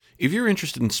If you're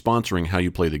interested in sponsoring How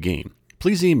You Play the Game,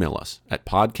 please email us at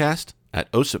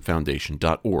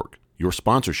podcast@osipfoundation.org. Your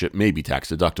sponsorship may be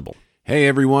tax deductible. Hey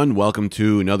everyone, welcome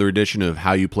to another edition of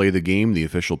How You Play the Game, the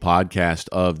official podcast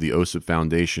of the OSIP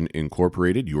Foundation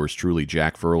Incorporated. Yours truly,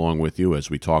 Jack Furlong, with you as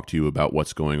we talk to you about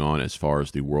what's going on as far as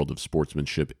the world of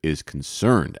sportsmanship is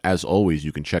concerned. As always,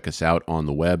 you can check us out on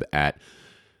the web at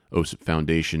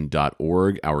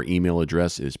osipfoundation.org. Our email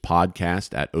address is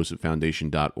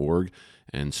podcast@osipfoundation.org.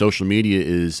 And social media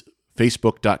is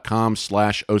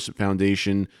facebook.com/OSIP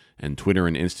Foundation and Twitter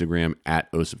and Instagram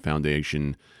 @OSIP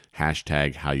Foundation,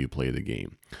 hashtag How You Play the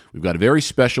Game. We've got a very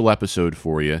special episode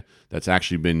for you that's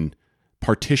actually been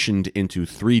partitioned into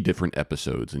 3 different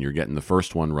episodes, and you're getting the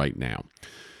first one right now.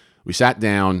 We sat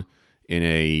down in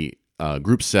a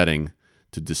group setting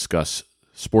to discuss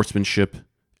sportsmanship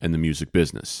and the music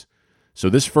business. So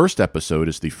this first episode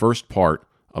is the first part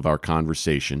of our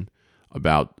conversation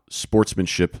about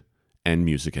sportsmanship and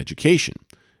music education.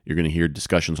 You're going to hear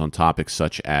discussions on topics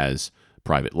such as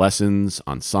private lessons,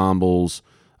 ensembles,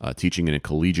 teaching in a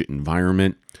collegiate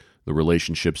environment, the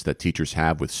relationships that teachers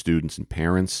have with students and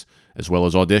parents, as well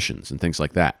as auditions and things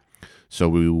like that. So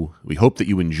we hope that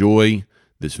you enjoy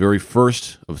this very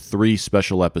first of 3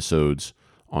 special episodes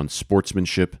on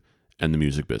sportsmanship and the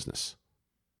music business.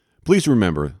 Please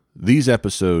remember, these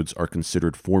episodes are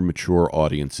considered for mature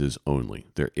audiences only.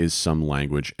 There is some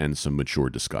language and some mature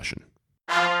discussion.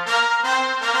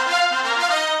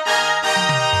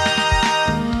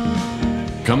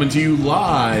 Coming to you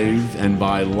live, and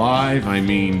by live I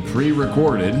mean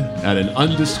pre-recorded, at an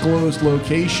undisclosed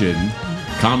location,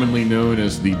 commonly known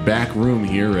as the back room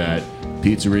here at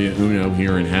Pizzeria Uno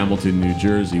here in Hamilton, New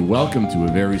Jersey. Welcome to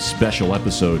a very special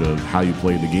episode of How You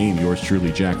Play the Game. Yours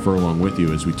truly, Jack Furlong, with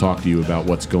you as we talk to you about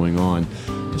what's going on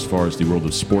as far as the world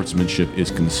of sportsmanship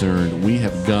is concerned. We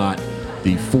have got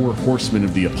the 4 horsemen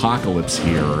of the apocalypse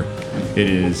here.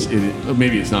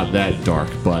 Maybe it's not that dark,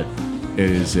 but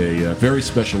it is a very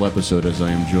special episode as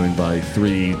I am joined by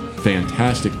 3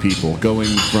 fantastic people going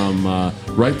from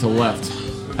right to left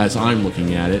as I'm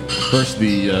looking at it. First,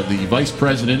 the Vice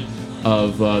President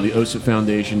of the OSIP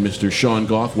Foundation, Mr. Sean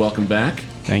Goff. Welcome back.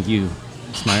 Thank you.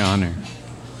 It's my honor.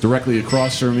 Directly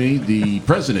across from me, the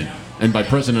President, and by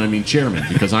President I mean Chairman,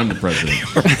 because I'm the President.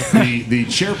 the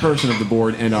Chairperson of the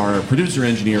board and our producer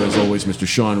engineer, as always, Mr.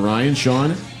 Sean Ryan.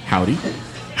 Sean, howdy.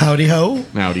 Howdy ho.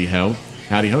 Howdy ho.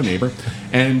 Howdy ho, neighbor.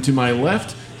 And to my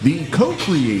left, the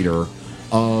co-creator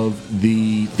of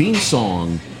the theme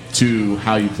song to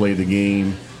How You Play the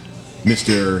Game,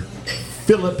 Mr.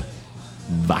 Philip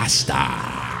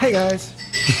Vasta. Hey guys.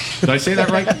 Did I say that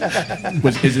right?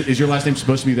 Is your last name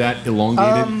supposed to be that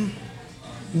elongated?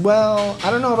 Well,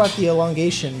 I don't know about the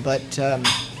elongation, but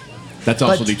that's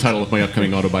also the title of my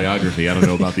upcoming autobiography. I don't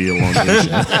know about the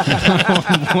elongation.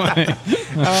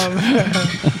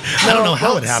 I don't know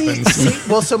how it happens.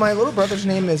 So my little brother's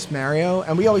name is Mario,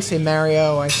 and we always say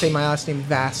Mario. I say my last name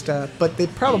Vasta, but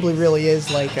it probably really is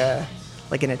like an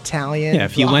Italian. Yeah,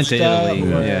 if you went to Italy,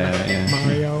 yeah.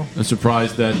 Mario. I'm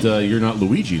surprised that you're not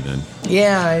Luigi then.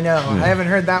 Yeah, I know. I haven't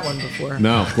heard that one before.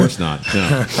 No, of course not.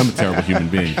 No, I'm a terrible human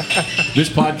being. This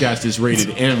podcast is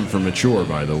rated M for mature,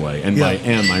 by the way. And by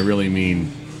M, I really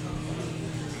mean...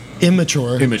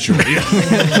 Immature. Yeah.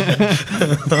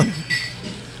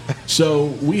 So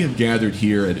we have gathered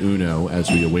here at Uno as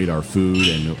we await our food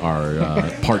and are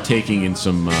partaking in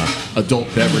some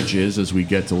adult beverages as we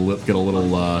get a little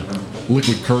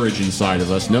liquid courage inside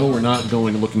of us. No, we're not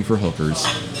going looking for hookers.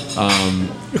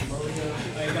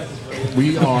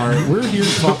 We're here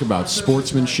to talk about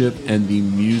sportsmanship and the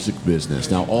music business.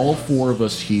 Now, all 4 of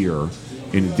us here,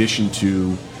 in addition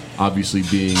to obviously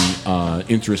being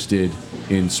interested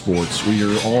in sports, we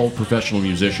are all professional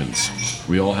musicians.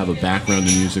 We all have a background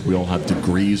in music. We all have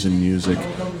degrees in music.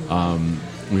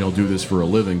 We all do this for a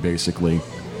living, basically.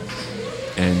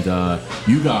 And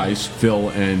you guys, Phil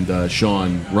and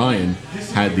Sean Ryan,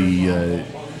 had the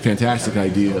fantastic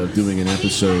idea of doing an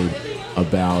episode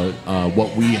about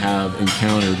what we have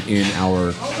encountered in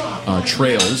our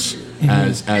trails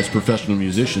as professional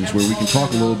musicians, where we can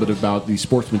talk a little bit about the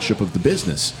sportsmanship of the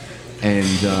business and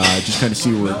just kind of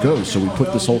see where it goes. So we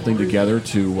put this whole thing together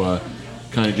to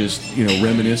kind of just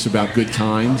reminisce about good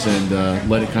times and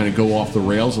let it kind of go off the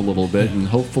rails a little bit, and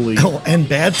hopefully and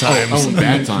bad times. And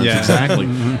bad times. Yeah. Exactly.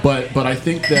 But I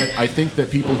think that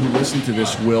people who listen to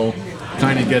this will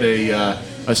kind of get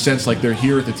a sense like they're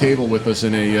here at the table with us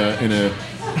in a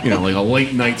like a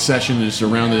late night session, just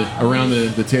around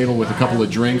the table with a couple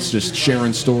of drinks, just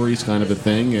sharing stories, kind of a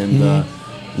thing. And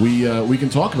we can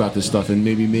talk about this stuff and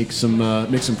maybe make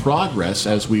some progress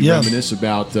as we reminisce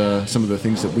about some of the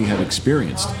things that we have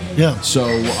experienced. Yeah. So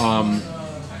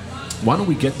why don't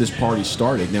we get this party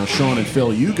started now? Sean and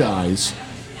Phil, you guys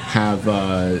have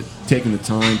taken the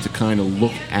time to kind of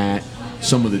look at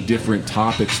some of the different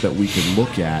topics that we can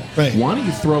look at. Right. Why don't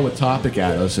you throw a topic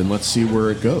at us and let's see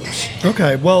where it goes?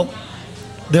 Okay, well,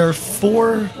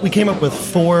 we came up with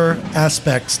 4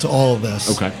 aspects to all of this.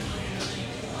 Okay.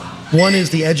 One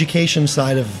is the education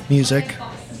side of music,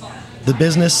 the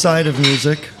business side of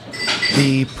music,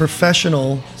 the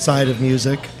professional side of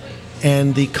music,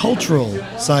 and the cultural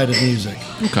side of music.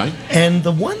 Okay. And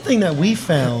the one thing that we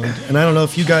found, and I don't know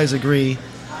if you guys agree,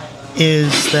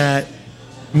 is that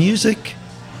music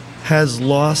has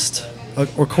lost,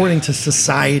 according to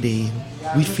society,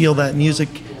 we feel that music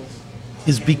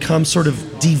has become sort of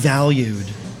devalued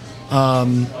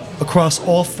across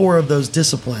all 4 of those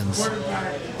disciplines.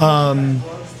 We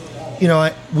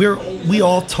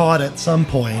all taught at some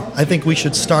point. I think we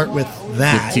should start with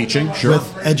that. With teaching, sure.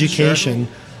 With education,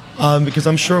 because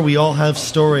I'm sure we all have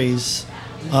stories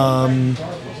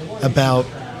about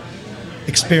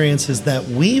experiences that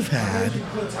we've had.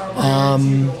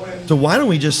 So why don't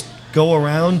we just go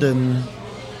around and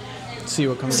See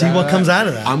what comes out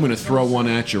of that? I'm going to throw one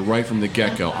at you right from the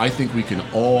get-go. I think we can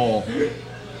all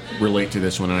relate to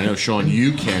this one, and I know, Sean,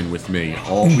 you can with me.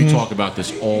 We talk about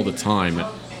this all the time.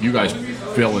 You guys,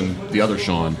 Phil and the other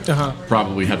Sean,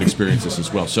 probably have experienced this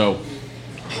as well. So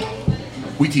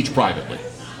we teach privately,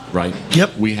 right?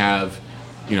 Yep. We have,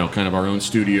 kind of our own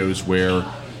studios where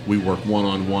we work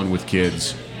one-on-one with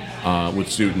kids, with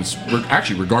students.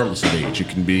 Actually, regardless of age, it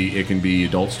can be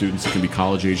adult students, it can be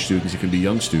college-age students, it can be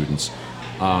young students.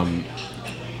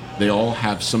 They all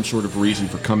have some sort of reason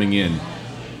for coming in,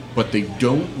 but they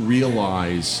don't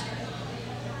realize,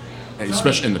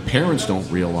 especially, and the parents don't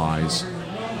realize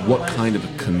what kind of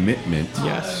a commitment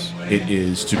it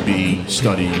is to be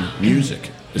studying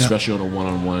music, especially on a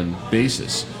one-on-one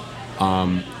basis.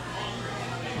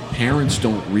 Parents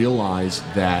don't realize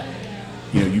that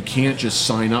you can't just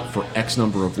sign up for X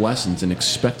number of lessons and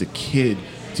expect a kid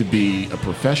to be a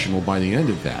professional by the end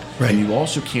of that. Right. And you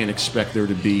also can't expect there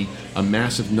to be a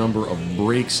massive number of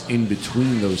breaks in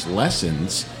between those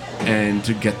lessons and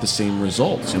to get the same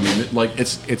results. I mean,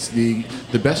 it's the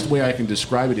best way I can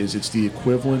describe it is it's the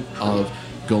equivalent of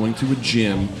going to a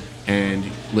gym and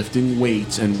lifting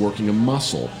weights and working a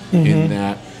muscle, in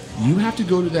that you have to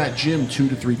go to that gym 2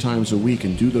 to 3 times a week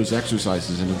and do those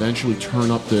exercises and eventually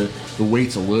turn up the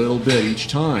weights a little bit each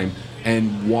time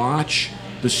and watch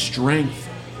the strength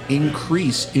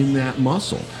increase in that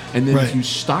muscle. And then if you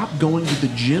stop going to the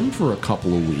gym for a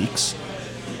couple of weeks,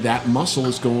 that muscle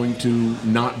is going to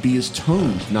not be as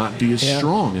toned, not be as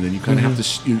strong, and then you kind of have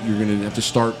to. You're going to have to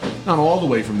start not all the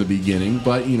way from the beginning,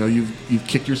 but you've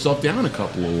kicked yourself down a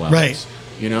couple of levels. Right.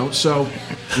 So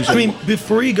I mean,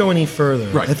 before you go any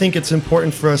further, I think it's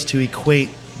important for us to equate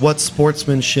what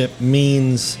sportsmanship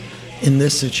means in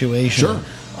this situation. Sure.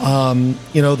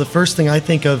 The first thing I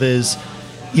think of is,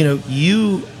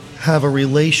 you have a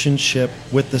relationship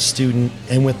with the student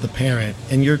and with the parent,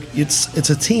 and it's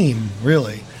a team,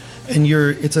 really, and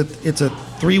it's a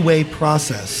 3-way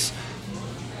process.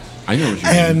 I know what you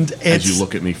and mean. As you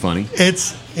look at me funny.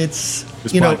 It's this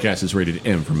podcast is rated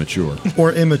M for mature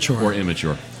or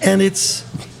immature. And it's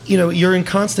you're in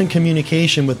constant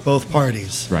communication with both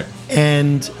parties. Right.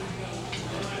 And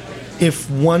if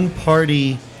one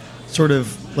party sort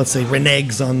of, let's say,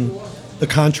 reneges on the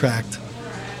contract,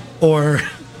 or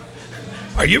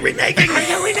are you reneging?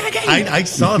 I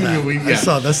saw that. I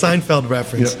saw the Seinfeld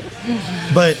reference.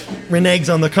 But reneges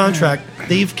on the contract,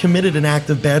 they've committed an act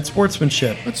of bad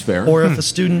sportsmanship. That's fair. Or if a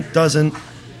student doesn't,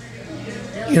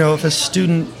 if a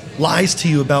student lies to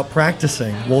you about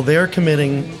practicing, well, they're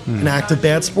committing an act of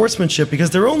bad sportsmanship because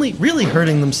they're only really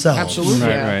hurting themselves. Absolutely.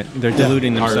 Right. They're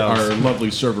deluding themselves. Our lovely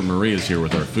server Maria is here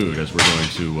with our food as we're going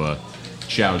to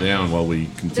chow down while we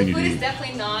continue The to food eat. is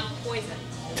definitely not poison.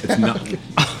 It's not.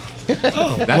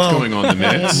 That's going on the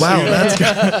minutes. Wow, that's good.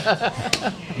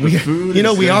 The food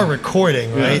is we there. are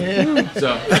recording, right?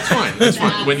 So that's fine. That's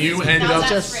fine. When you end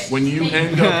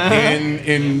up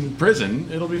in prison,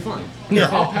 it'll be fine. Here,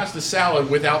 I'll pass the salad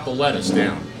without the lettuce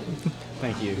down.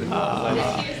 Thank you. Just use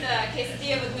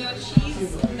quesadilla with no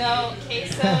cheese, no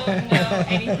queso, no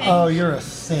anything. Oh, you're a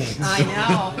saint. I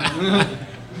know.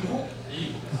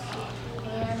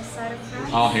 And a side of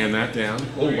fries. I'll hand that down.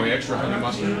 Oh, my extra honey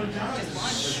mustard.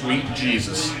 Sweet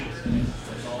Jesus.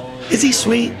 Is he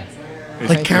sweet?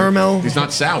 Like caramel? He's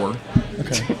not sour.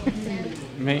 Okay.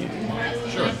 May-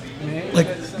 Sure. Like,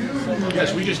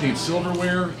 Yes, we just need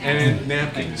silverware and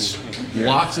napkins.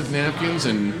 Lots of napkins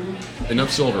and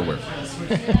enough silverware.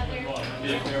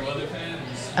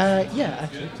 Yeah,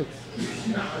 actually.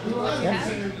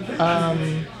 Yeah.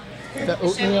 The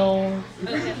oatmeal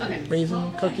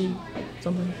raisin cookie,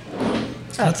 something.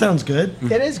 That sounds good.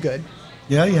 It is good.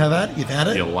 Yeah, you have that? You've had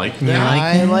it? You like that?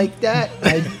 I like that.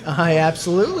 I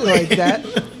absolutely like that.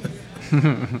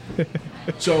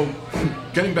 So,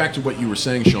 getting back to what you were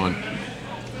saying, Sean,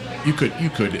 you could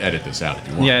edit this out if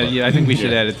you want. Yeah, I think we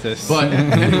should edit this. But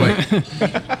anyway,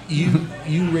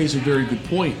 you raise a very good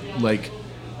point. Like,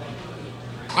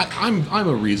 I'm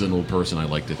a reasonable person. I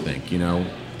like to think,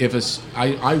 if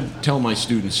I tell my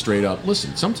students straight up,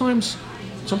 listen, sometimes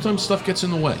stuff gets in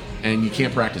the way, and you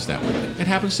can't practice that way. It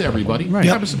happens to everybody. Right. It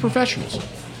happens to professionals.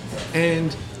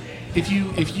 And if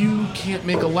you can't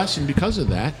make a lesson because of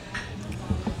that,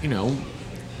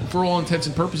 for all intents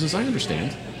and purposes, I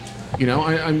understand. I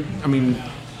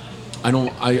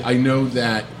know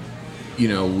that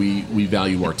we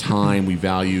value our time, we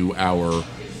value our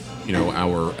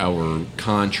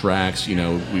contracts.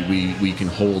 We can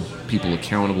hold people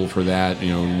accountable for that.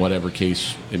 In whatever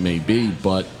case it may be,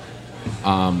 but.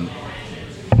 In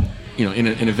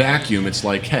a vacuum, it's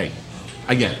like, hey,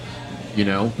 I get it.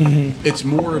 It's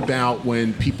more about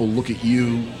when people look at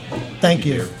you. Thank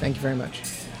you. Thank you very much.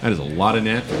 That is a lot of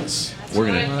napkins. We're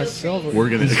gonna. Silver.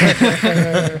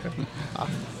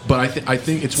 But I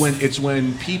think it's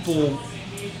when people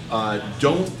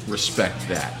don't respect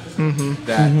that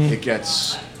that it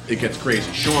gets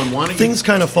crazy. Sean, why don't Things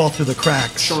kind of fall through the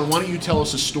cracks. Sean, why don't you tell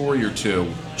us a story or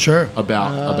two Sure.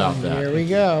 about that? Here we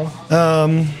go.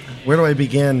 Where do I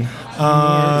begin?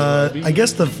 I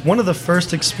guess one of the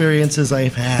first experiences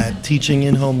I've had teaching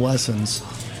in-home lessons,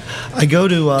 I go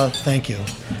to, thank you.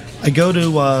 I go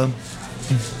to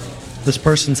this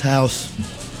person's house,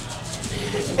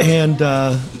 and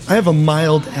I have a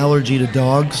mild allergy to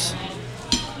dogs.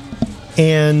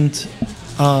 And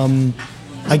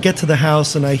I get to the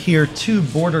house and I hear two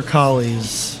border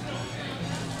collies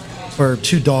or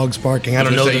two dogs barking. I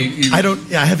don't know.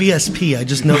 I have ESP. I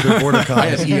just know they're border I have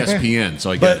collies. ESPN,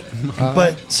 so I get it.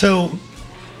 But so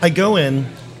I go in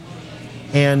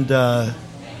and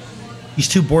these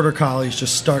two border collies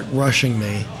just start rushing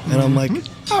me, and I'm like,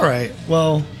 all right,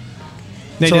 well.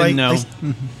 They didn't know.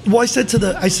 I said to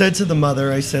the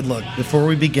mother, I said, look, before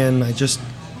we begin, I just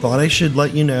thought I should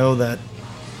let you know that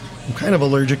I'm kind of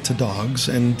allergic to dogs,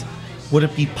 and would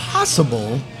it be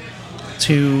possible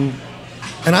to,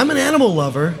 and I'm an animal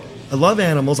lover, I love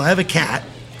animals, I have a cat,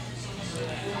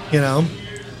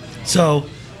 so,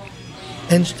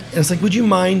 and it's like, would you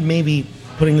mind maybe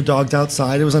putting the dogs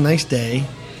outside? It was a nice day,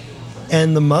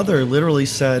 and the mother literally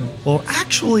said, well,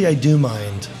 actually, I do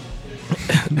mind.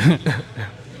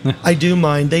 I do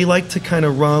mind. They like to kind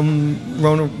of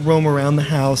roam around the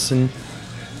house and,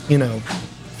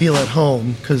 feel at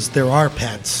home because there are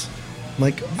pets. I'm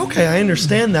like, okay, I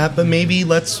understand that, but maybe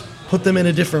let's put them in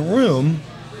a different room.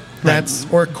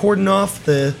 Or cordon off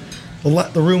the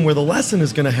room where the lesson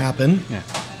is going to happen. Yeah.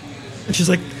 And she's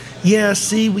like, yeah,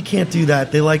 see, we can't do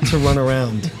that. They like to run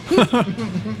around.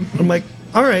 I'm like,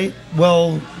 all right,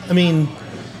 well, I mean,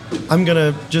 I'm going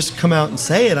to just come out and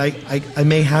say it. I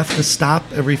may have to stop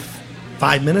every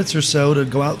 5 minutes or so to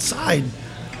go outside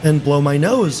and blow my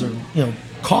nose or,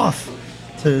 cough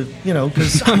to,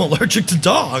 because I'm allergic to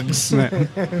dogs.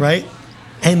 Right?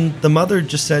 And the mother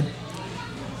just said,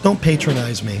 don't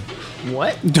patronize me.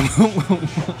 What?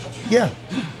 Yeah.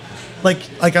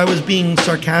 Like I was being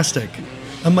sarcastic.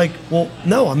 I'm like, well,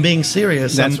 no, I'm being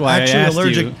serious. That's I'm why actually I asked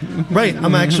allergic. you. Right.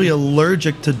 I'm actually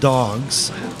allergic to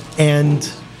dogs. And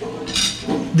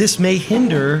this may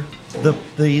hinder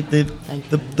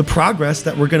the progress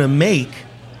that we're going to make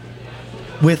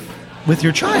with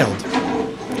your child.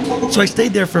 So I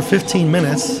stayed there for 15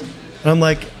 minutes, and I'm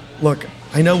like, look,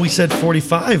 I know we said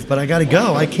 45, but I got to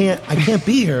go. I can't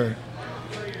be here.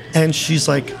 And she's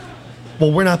like,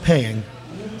 well, we're not paying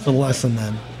for the lesson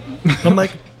then. I'm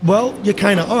like, well, you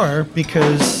kind of are,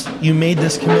 because you made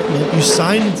this commitment, you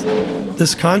signed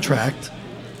this contract,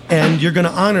 and you're going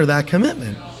to honor that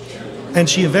commitment. And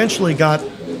she eventually got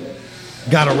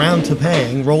around to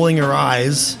paying, rolling her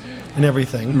eyes and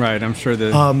everything. Right, I'm sure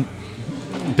the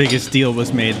biggest deal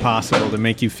was made possible to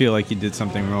make you feel like you did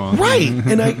something wrong. Right,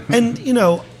 and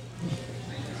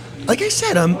like I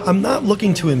said, I'm not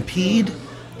looking to impede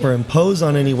or impose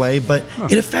on any way, but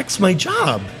it affects my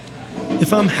job.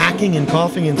 If I'm hacking and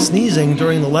coughing and sneezing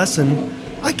during the lesson,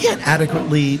 I can't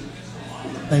adequately,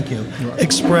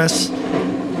 express,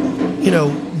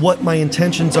 what my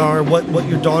intentions are, what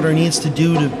your daughter needs to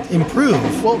do to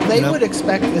improve. Well, they would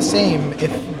expect the same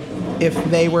if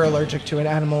they were allergic to an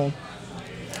animal,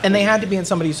 and they had to be in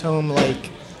somebody's home like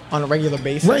on a regular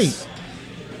basis. Right.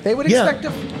 They would Yeah. expect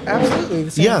absolutely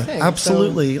the same Yeah, thing.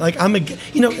 absolutely. Like and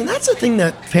that's the thing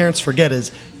that parents forget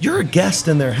is you're a guest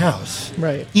in their house.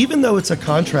 Right. Even though it's a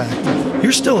contract,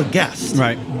 you're still a guest.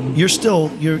 Right. You're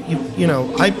still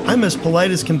I'm as polite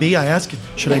as can be. I ask,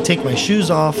 should I take my shoes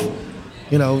off?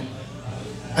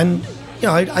 And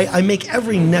I make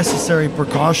every necessary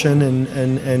precaution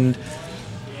and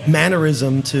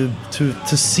mannerism to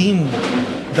seem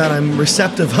that I'm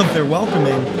receptive of their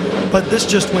welcoming, but this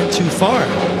just went too far,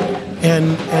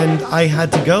 and I had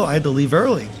to go. I had to leave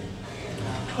early.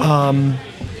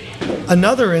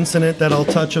 Another incident that I'll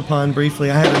touch upon briefly.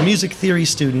 I had a music theory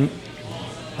student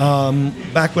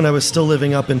back when I was still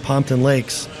living up in Pompton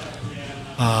Lakes,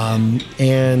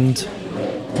 and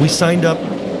we signed up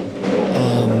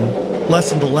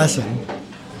lesson to lesson.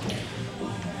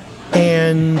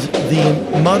 And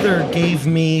the mother gave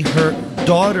me her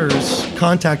daughter's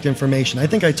contact information. I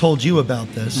think I told you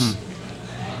about this.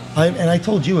 And I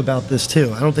told you about this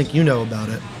too. I don't think you know about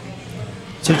it.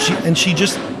 So she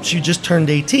just turned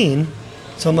 18.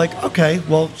 So I'm like, okay,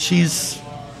 well, she's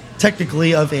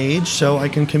technically of age, so I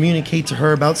can communicate to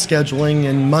her about scheduling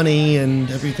and money and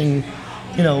everything,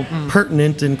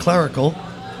 pertinent and clerical.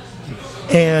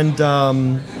 And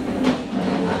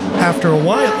after a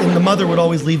while, and the mother would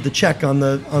always leave the check on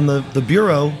the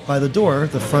bureau by the door,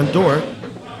 the front door,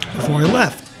 before I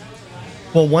left.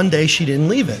 Well, one day she didn't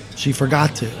leave it. She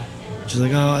forgot to. She's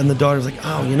like, oh, and the daughter's like,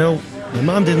 oh, my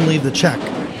mom didn't leave the check.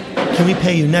 Can we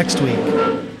pay you next week?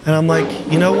 And I'm like,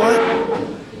 you know what?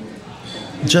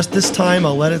 Just this time,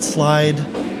 I'll let it slide.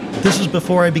 This was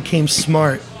before I became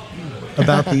smart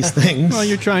about these things. Well,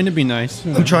 you're trying to be nice.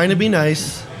 I'm trying to be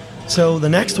nice. So the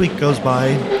next week goes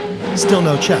by, still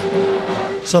no check.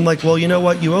 So I'm like, well, you know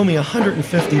what? You owe me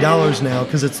 $150 now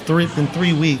because it's been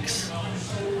 3 weeks.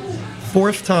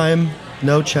 Fourth time,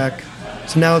 no check.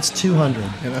 So now it's $200.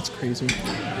 Yeah, that's crazy.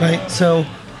 Right? So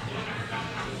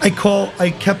I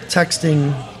kept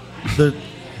texting the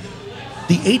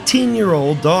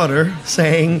 18-year-old daughter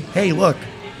saying, hey, look,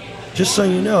 just so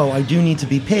you know, I do need to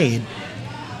be paid.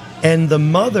 And the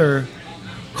mother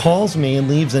calls me and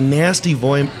leaves a nasty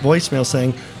voicemail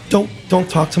saying, don't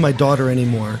talk to my daughter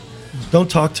anymore. Don't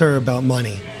talk to her about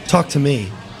money. Talk to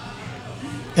me.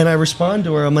 And I respond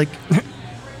to her, I'm like,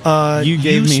 you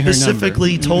gave me her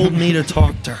specifically told me to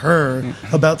talk to her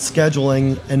about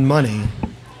scheduling and money,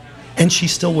 and she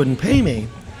still wouldn't pay me.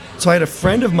 So I had a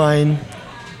friend of mine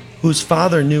whose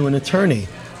father knew an attorney,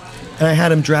 and I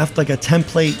had him draft like a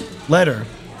template letter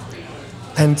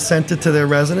and sent it to their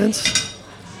residence.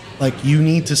 Like, you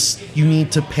need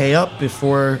to pay up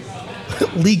before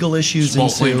legal issues Small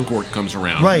ensue. claims court comes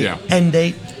around. Right. Yeah. And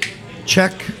they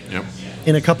check Yep.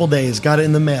 in a couple days, got it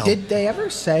in the mail. Did they ever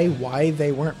say why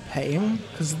they weren't paying?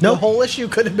 Because the Nope. whole issue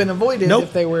could have been avoided Nope.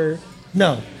 if they were.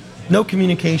 No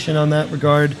communication on that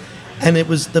regard, and it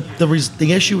was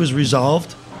the issue was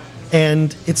resolved,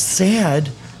 and it's sad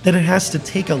that it has to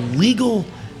take a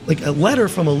letter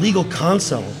from a legal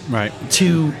counsel Right.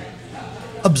 to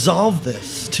absolve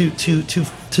this,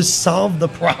 to solve the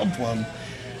problem,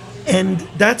 and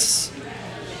that's,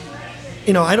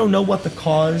 I don't know what the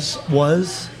cause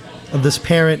was of this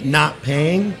parent not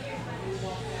paying.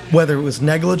 Whether it was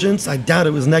negligence, I doubt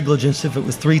it was negligence if it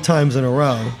was 3 times in a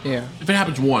row. Yeah. If it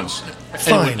happens once,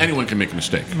 Fine. anyone can make a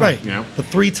mistake. Right. You know? But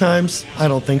 3 times, I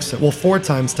don't think so. Well, 4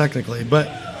 times technically, but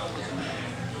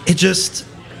it just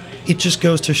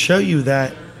goes to show you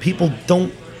that people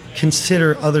don't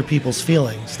consider other people's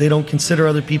feelings. They don't consider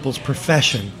other people's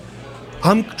profession.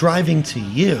 I'm driving to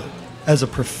you as a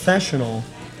professional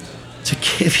to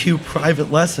give you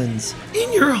private lessons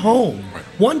in your home,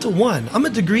 one-to-one. I'm a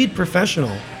degreed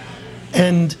professional,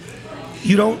 and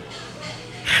you don't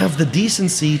have the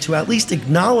decency to at least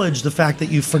acknowledge the fact that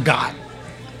you forgot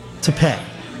to pay.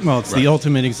 Well, it's the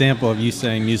ultimate example of you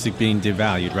saying music being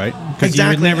devalued, right? Because you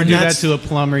would Exactly, never and do that that's- to a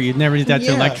plumber. You'd never do that to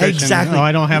an Yeah, electrician. Exactly. Oh,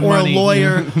 I don't have or money. a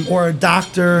lawyer, or a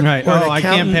doctor, Right. or an Oh, I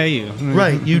can't accountant. pay you.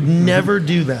 Right. You'd never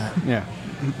do that. Yeah.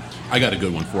 I got a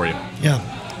good one for you. Yeah.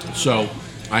 So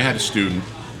I had a student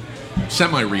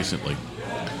semi-recently.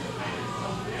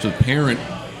 So the parent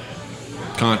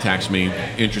contacts me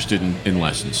interested in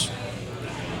lessons.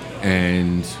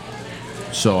 And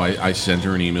so I sent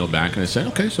her an email back and I said,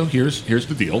 okay, so here's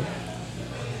the deal.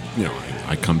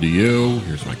 I come to you,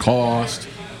 here's my cost.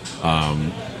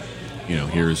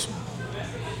 Here's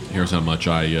how much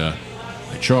I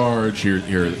charge. Here,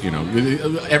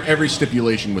 every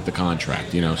stipulation with the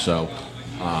contract, so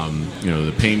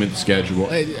The payment schedule.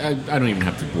 I don't even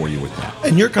have to bore you with that.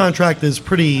 And your contract is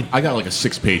pretty. I got like a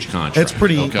 6-page contract. It's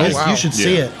pretty. Okay? You should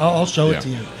see Yeah. it. I'll show Yeah. it to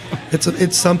you.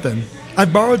 It's something. I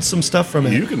borrowed some stuff from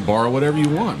it. You can borrow whatever you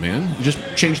want, man. You just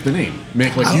change the name.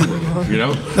 Make like you were, you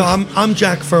know? No, I'm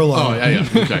Jack Furlong. Oh, yeah.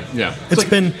 Okay, yeah. It's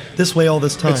been this way all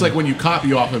this time. It's like when you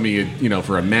copy off of me,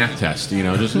 for a math test,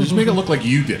 just make it look like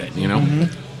you did it, you know?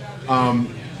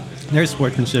 Mm-hmm. There's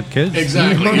sportsmanship, kids.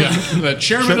 Exactly, yeah. The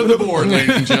chairman of the board,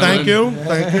 ladies and gentlemen.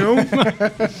 Thank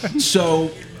you.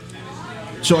 So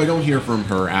I don't hear from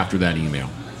her after that email.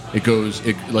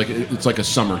 It's like a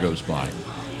summer goes by.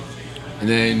 And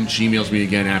then she emails me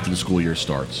again after the school year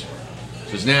starts.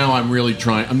 Says, now I'm really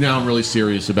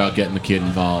serious about getting the kid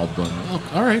involved.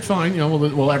 All right, fine.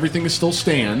 Well, everything still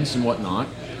stands and whatnot.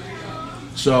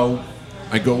 So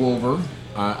I go over,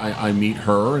 I meet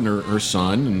her and her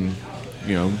son, and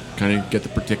kind of get the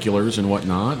particulars and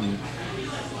whatnot, and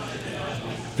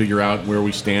figure out where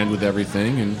we stand with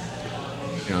everything, and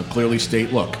clearly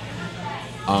state, look,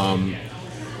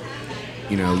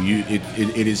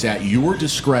 it is at your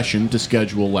discretion to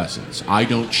schedule lessons. I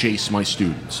don't chase my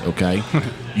students, okay?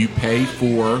 You pay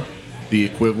for the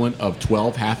equivalent of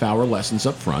 12 half-hour lessons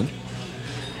up front,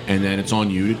 and then it's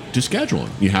on you to schedule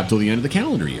them. You have till the end of the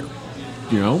calendar year.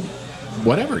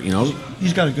 Whatever,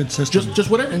 He's got a good system. Just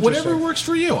whatever works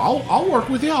for you. I'll work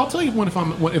with you. I'll tell you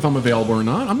if I'm available or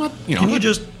not. I'm not, Can you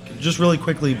just really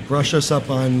quickly brush us up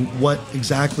on what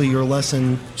exactly your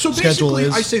lesson so schedule basically,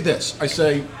 is? I say this. I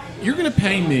say, you're going to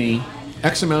pay me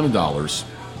X amount of dollars,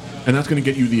 and that's going to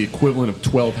get you the equivalent of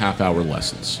 12 half-hour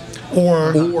lessons.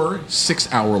 Or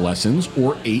 6-hour lessons,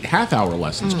 or 8 half-hour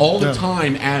lessons. All the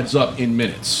time adds up in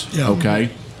minutes, okay?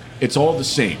 It's all the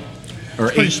same. Or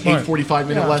eight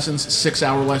 45-minute lessons,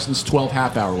 6-hour lessons, 12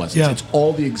 half-hour lessons. Yeah. It's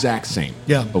all the exact same,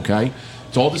 okay?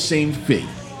 It's all the same fee.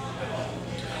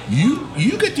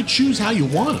 You get to choose how you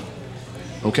want them,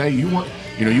 okay? You want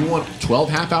 12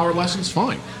 half-hour lessons,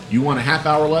 fine. You want a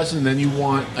half-hour lesson, and then you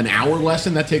want an hour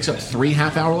lesson that takes up 3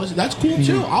 half-hour lessons. That's cool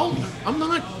too. I'm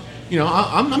not,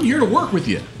 I'm here to work with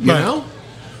you. You know,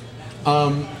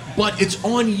 but it's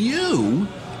on you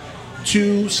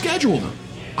to schedule them.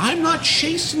 I'm not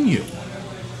chasing you.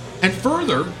 And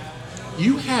further,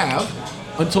 you have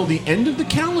until the end of the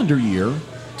calendar year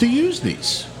to use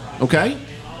these. Okay?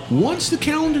 Once the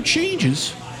calendar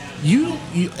changes,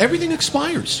 everything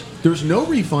expires. There's no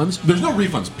refunds. There's no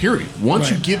refunds, period.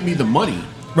 Once you give me the money,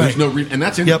 there's no and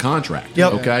that's in the contract.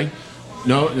 Okay?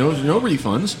 No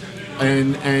refunds.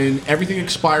 And everything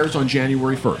expires on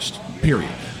January 1st, period.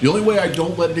 The only way I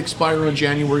don't let it expire on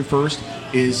January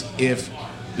 1st is if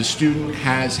the student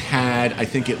has had, I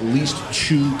think, at least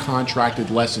 2 contracted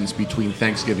lessons between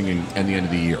Thanksgiving and the end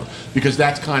of the year. Because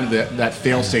that's kind of that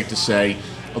fail-safe to say,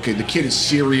 okay, the kid is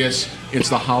serious, it's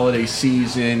the holiday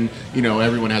season,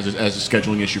 everyone has a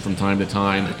scheduling issue from time to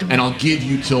time, and I'll give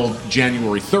you till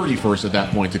January 31st at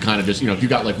that point to kind of just, if you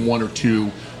got like 1 or 2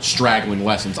 straggling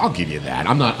lessons, I'll give you that.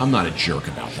 I'm not a jerk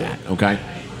about that, okay?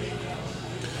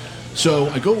 So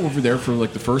I go over there for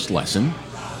like the first lesson.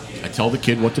 I tell the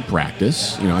kid what to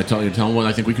practice. I tell him what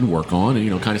I think we can work on,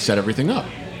 and kind of set everything up.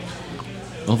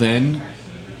 Well, then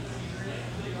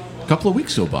a couple of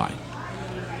weeks go by,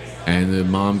 and the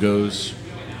mom goes,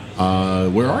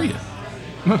 "Where are you?"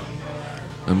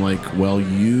 I'm like, "Well,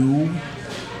 you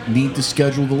need to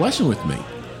schedule the lesson with me,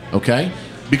 okay?"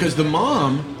 Because the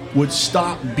mom would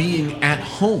stop being at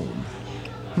home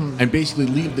and basically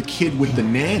leave the kid with the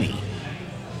nanny,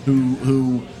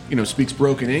 who speaks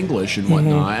broken English and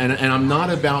whatnot, and I'm not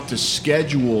about to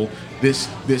schedule this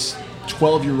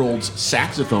 12-year-old's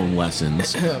saxophone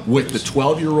lessons with the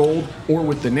 12-year-old or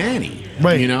with the nanny.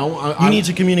 Right. You need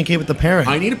to communicate with the parent.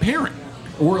 I need a parent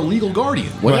or a legal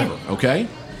guardian, whatever. Right. Okay.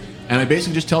 And I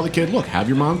basically just tell the kid, look, have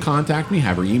your mom contact me,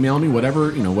 have her email me,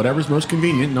 whatever's most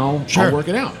convenient, and I'll work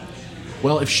it out.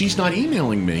 Well, if she's not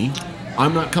emailing me,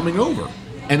 I'm not coming over.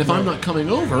 And if I'm not coming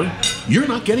over, you're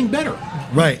not getting better.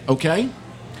 Right. Okay?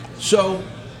 So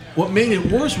what made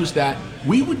it worse was that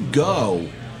we would go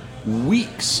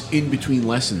weeks in between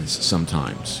lessons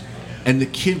sometimes, and the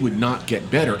kid would not get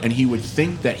better, and he would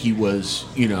think that he was,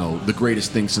 the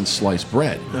greatest thing since sliced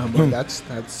bread. That's.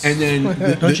 And then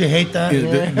don't you hate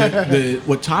that?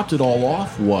 What topped it all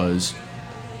off was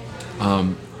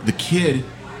the kid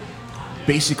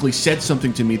basically said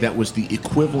something to me that was the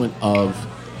equivalent of,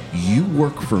 "You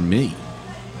work for me."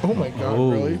 Oh my God!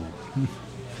 Really?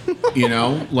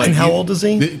 Like. And how old is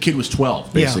he? The kid was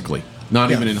 12, basically. Not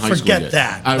Yeah, even in high school forget yet.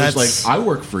 that. I was That's- like, I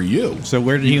work for you. So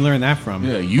where did he learn that from?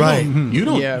 Yeah, you Right. don't. You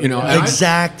don't. Yeah, you know, yeah. and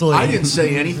Exactly. I didn't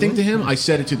say anything to him. I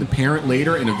said it to the parent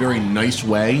later in a very nice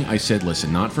way. I said,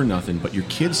 "Listen, not for nothing, but your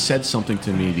kid said something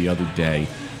to me the other day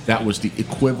that was the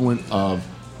equivalent of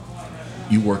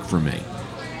you work for me."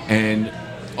 And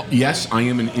yes, I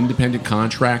am an independent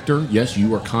contractor. Yes,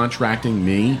 you are contracting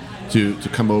me to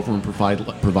come over and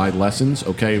provide lessons.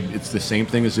 Okay, it's the same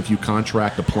thing as if you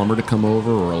contract a plumber to come over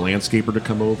or a landscaper to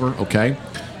come over. Okay,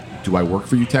 do I work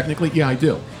for you technically? Yeah, I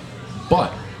do.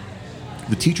 But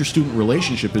the teacher-student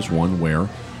relationship is one where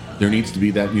there needs to be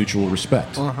that mutual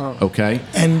respect. Okay,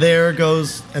 And there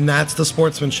goes, and that's the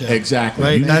sportsmanship. exactly.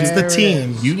 Right? You That's need- the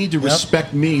team. You need to Yep.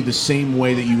 respect me the same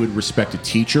way that you would respect a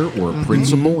teacher or a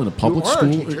principal in a public You are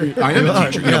a school. teacher. I am You a are,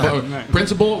 teacher. yeah. You know, a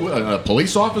principal, a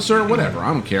police officer, whatever.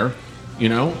 I don't care. You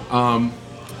know.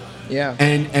 Yeah.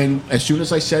 And as soon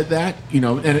as I said that, you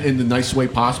know, and in the nice way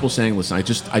possible, saying, "Listen, I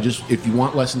just, if you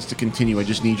want lessons to continue, I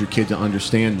just need your kid to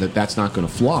understand that that's not going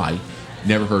to fly."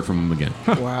 Never heard from him again.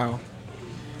 Wow.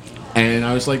 And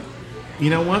I was like, you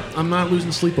know what? I'm not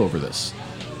losing sleep over this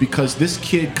because this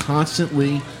kid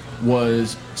constantly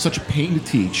was such a pain to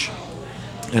teach,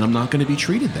 and I'm not going to be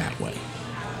treated that way.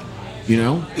 You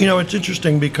know? You know, it's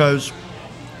interesting because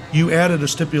you added a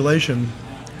stipulation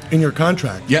in your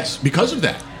contract. Yes, because of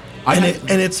that. And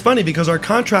it's funny because our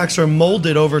contracts are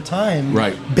molded over time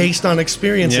Right. based on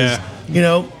experiences. Yeah. You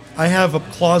know, I have a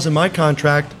clause in my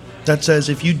contract that says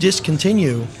if you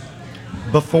discontinue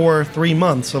before 3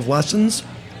 months of lessons,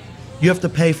 you have to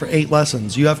pay for 8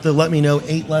 lessons. You have to let me know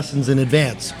 8 lessons in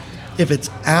advance. If it's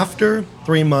after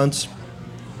 3 months,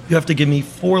 you have to give me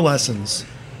 4 lessons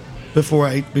before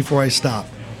I stop.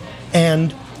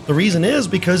 And the reason is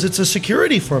because it's a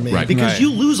security for me. Right. Because Right.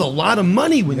 you lose a lot of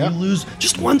money when Yeah. you lose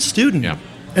just one student. Yeah.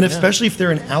 And especially if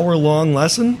they're an hour-long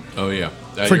lesson, Oh yeah.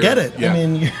 forget it. Yeah. I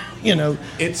mean, you know,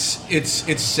 It's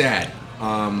sad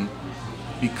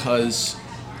because,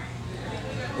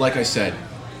 like I said,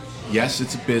 yes,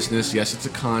 it's a business. Yes, it's a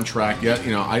contract. Yeah,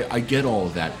 you know, I get all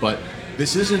of that, but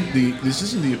this isn't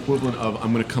the equivalent of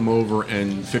I'm going to come over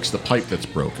and fix the pipe that's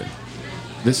broken.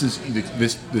 This is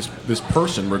this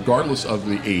person, regardless of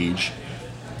the age,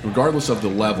 regardless of the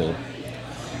level,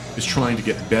 is trying to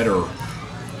get better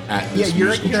at Yeah, this you're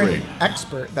musical an trade.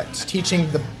 expert that's teaching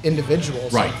the individual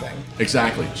Right. something.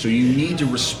 Exactly. So you need to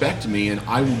respect me, and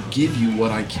I will give you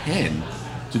what I can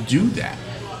to do that.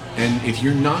 And if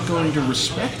you're not going to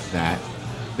respect that,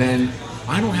 then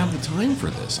I don't have the time for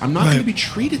this. I'm not going to Right. be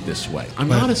treated this way. I'm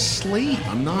not a slave.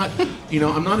 I'm not,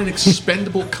 I'm not an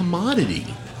expendable commodity.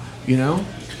 You know,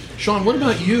 Sean, what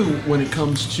about you when it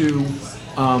comes to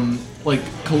like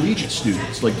collegiate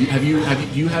students? Like, do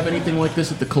you have anything like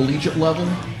this at the collegiate level?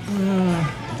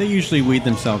 They usually weed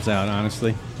themselves out,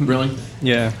 honestly. Really?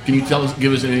 Yeah. Can you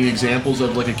give us any examples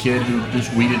of like a kid who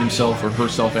just weeded himself or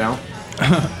herself out?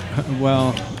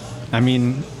 Well, I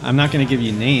mean, I'm not going to give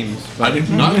you names. I did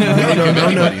not.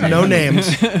 no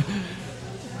names.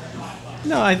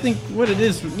 No, I think what it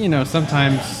is,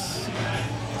 sometimes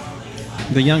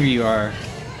the younger you are,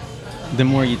 the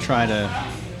more you try to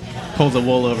pull the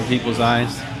wool over people's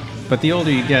eyes. But the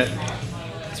older you get,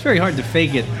 it's very hard to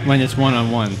fake it when it's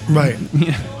one-on-one. Right.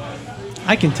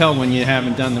 I can tell when you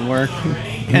haven't done the work.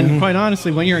 And quite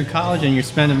honestly, when you're in college and you're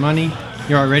spending money,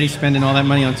 you're already spending all that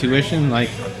money on tuition, like,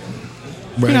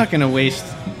 you're not going to waste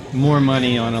more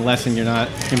money on a lesson you're not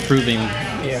improving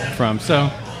from. So,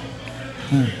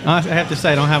 I have to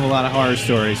say, I don't have a lot of horror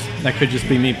stories. That could just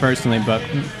be me personally, but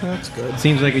That's good. it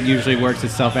seems like it usually works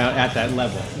itself out at that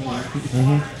level.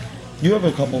 You have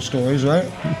a couple stories, right?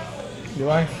 Do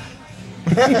I?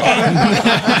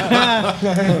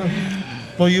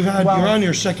 Well, you're on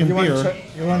your second You want beer. to?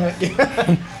 You want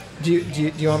to? Do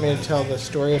you want me to tell the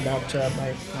story about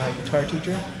my guitar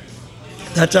teacher?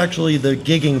 That's actually the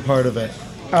gigging part of it.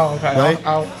 Oh, okay. Right?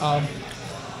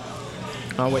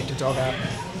 I'll wait to tell that.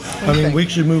 I mean, we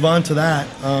should move on to that.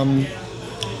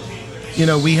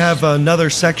 We have another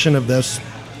section of this,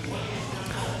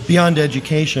 beyond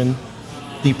education,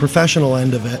 the professional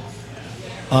end of it,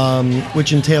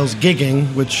 which entails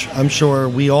gigging, which I'm sure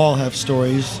we all have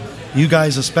stories, you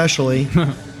guys especially.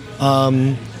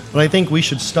 But I think we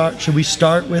should start. Should we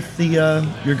start with the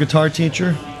your guitar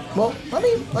teacher? Well, let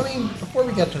me before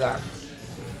we get to that,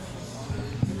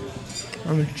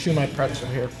 I'm gonna chew my pretzel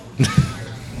here.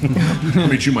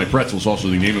 Let me chew my pretzels. Also,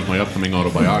 the name of my upcoming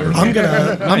autobiography. I'm you gonna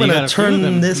gotta prove them.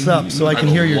 turn this up so I can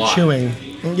That's hear a your lot. chewing,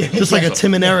 just like a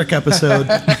Tim and Eric episode.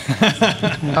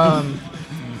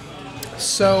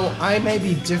 So I may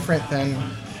be different than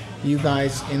you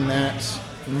guys in that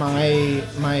my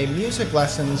music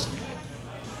lessons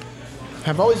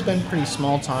have always been pretty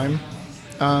small time.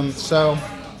 So,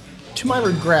 to my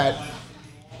regret,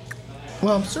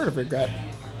 well, sort of regret,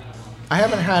 I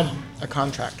haven't had a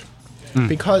contract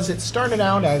because it started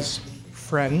out as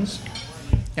friends,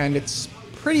 and it's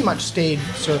pretty much stayed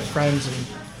sort of friends and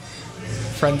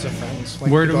friends of friends.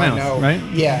 Like Word of people I mouth, know. right?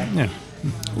 Yeah. Yeah.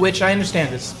 Which I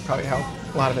understand is probably how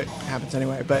a lot of it happens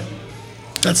anyway, but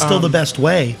That's still the best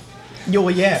way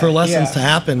for lessons to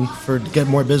happen, to get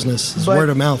more business, is But- word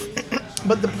of mouth.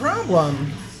 But the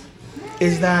problem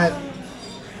is that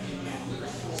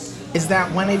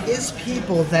when it is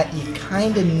people that you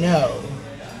kind of know,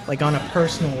 like on a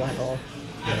personal level,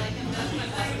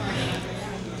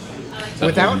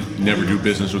 without never do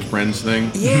business with friends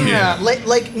thing. yeah,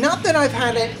 like not that I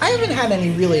haven't had any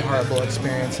really horrible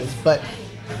experiences, but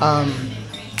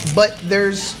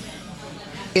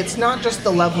it's not just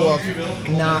the level of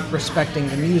not respecting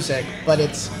the music, but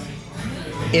it's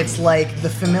like the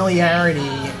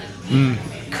familiarity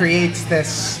creates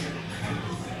this.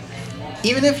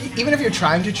 Even if you're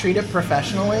trying to treat it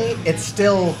professionally, it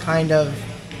still kind of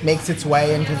makes its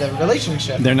way into the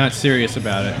relationship. They're not serious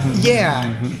about it.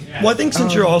 Yeah. Well, I think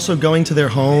since you're also going to their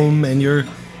home and you're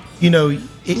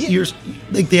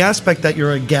like the aspect that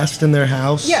you're a guest in their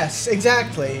house. Yes,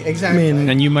 exactly. I mean,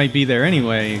 And you might be there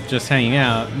anyway, just hanging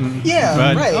out. Yeah,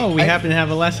 but, right. Oh, we happen to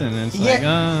have a lesson. And it's like,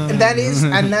 and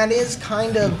that is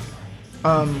kind of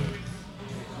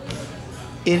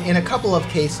in a couple of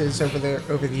cases over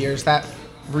the years that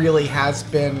really has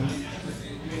become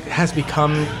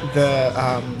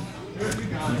the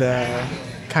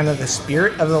kind of the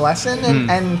spirit of the lesson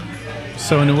and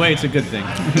So in a way, it's a good thing.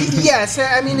 yes,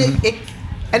 I mean it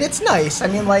and it's nice. I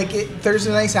mean, like there's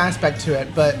a nice aspect to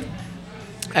it, but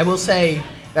I will say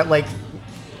that like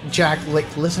Jack, like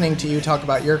listening to you talk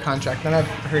about your contract, then I've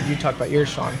heard you talk about yours,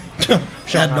 Sean.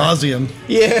 ad nauseum.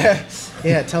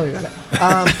 Yeah, tell me about it.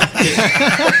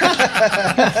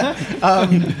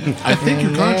 I think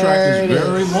your contract is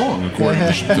very long, according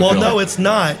to Well, Bill. no, it's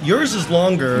not. Yours is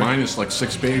longer. Mine is like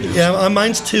 6 pages. Yeah,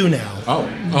 mine's 2 now. Oh,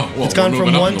 well, It's gone we're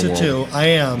from moving up 1 in the to world. 2. I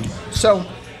am. So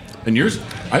And yours,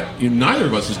 neither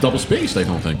of us is double spaced, I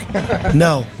don't think.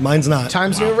 No, mine's not.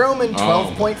 Times New Roman,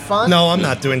 12-point font. No, I'm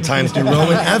not doing Times New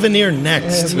Roman. Avenir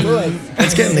next. Boy.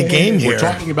 Let's get in the game here. We're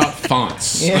talking about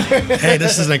fonts. Hey,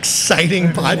 this is an exciting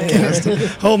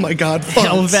podcast. Oh my God,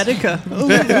 fonts. Helvetica.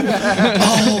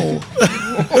 Oh,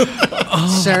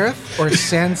 Serif or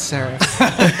sans serif?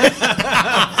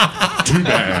 Too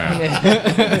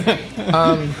bad.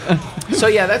 So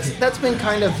yeah, that's been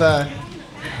kind of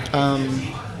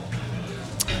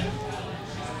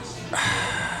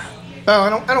I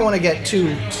don't want to get too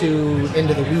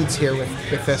into the weeds here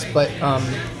with this, but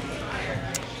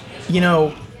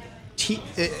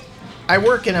I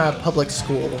work in a public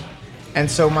school, and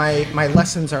so my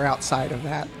lessons are outside of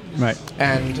that. Right.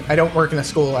 And I don't work in a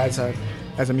school as a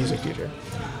music teacher.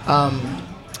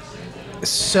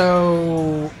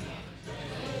 So,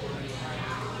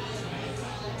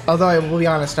 although I will be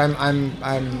honest, I'm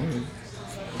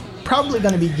probably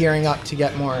going to be gearing up to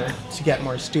get more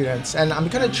students, and I'm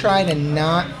going to try to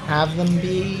not have them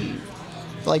be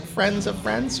like friends of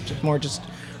friends, just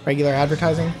regular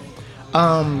advertising.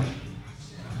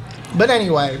 But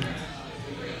anyway,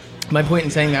 my point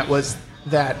in saying that was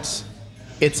that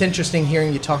it's interesting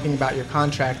hearing you talking about your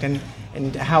contract and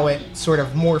how it sort of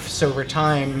morphs over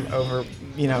time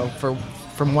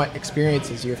from what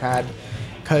experiences you've had,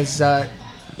 because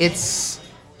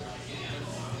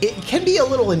it can be a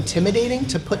little intimidating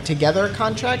to put together a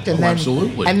contract and then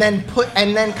absolutely. and then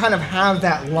kind of have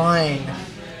that line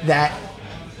that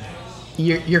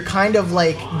you're kind of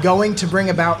like going to bring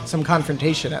about some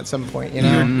confrontation at some point, you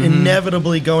know? you're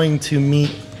inevitably going to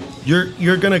meet.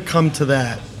 You're going to come to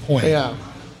that point. Yeah.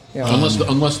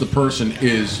 Unless the person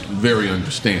is very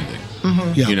understanding.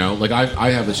 Yeah. You know, like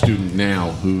I have a student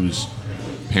now whose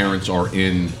parents are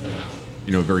in,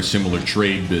 a very similar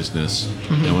trade business,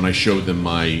 and when I showed them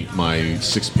my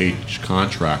 6-page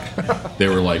contract, they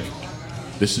were like,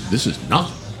 "This is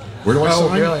nothing. Where do I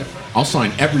sign? Really? I'll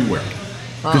sign everywhere."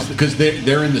 Because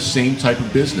they're in the same type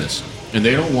of business, and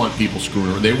they don't want people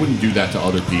screwing around. They wouldn't do that to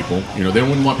other people. They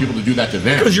wouldn't want people to do that to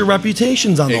them. Because your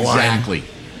reputation's on the line. Exactly.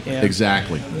 Yeah.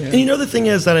 Exactly. And the thing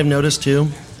is that I've noticed too,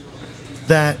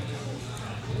 that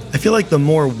I feel like the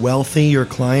more wealthy your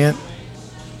client,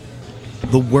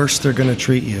 the worse they're going to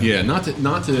treat you. Yeah. Not to.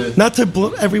 Not to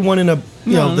blow everyone in the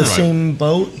Right. same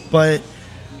boat, but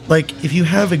like if you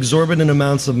have exorbitant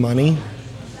amounts of money,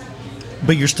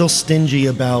 but you're still stingy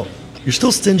about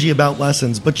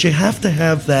lessons, but you have to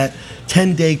have that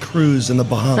 10-day cruise in the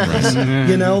Bahamas.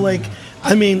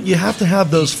 I mean, you have to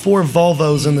have those 4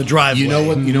 Volvos in the driveway. You know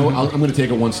what? I'm going to take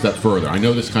it one step further. I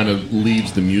know this kind of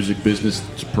leaves the music business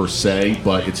per se,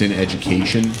 but it's in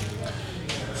education.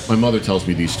 My mother tells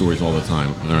me these stories all the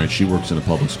time. All right, she works in a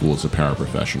public school as a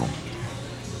paraprofessional.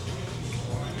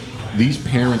 These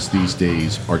parents these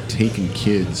days are taking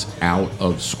kids out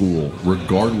of school,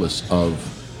 regardless of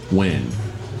when,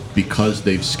 because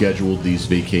they've scheduled these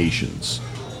vacations,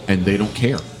 and they don't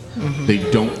care. Mm-hmm. They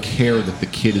don't care that the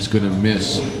kid is going to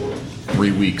miss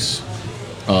 3 weeks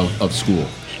of school.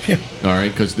 Yeah. All right,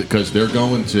 because they're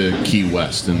going to Key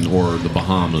West or the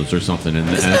Bahamas or something, and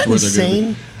that's that where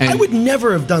insane? they're going. I would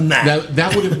never have done that.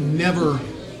 That would have never.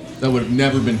 That would have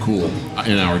never been cool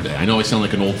in our day. I know I sound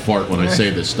like an old fart when I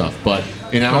say this stuff, but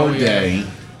in our day,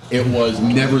 it was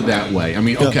never that way. I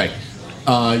mean, okay,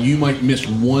 you might miss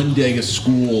one day of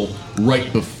school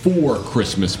right before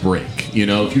Christmas break. You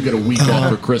know, if you get a week off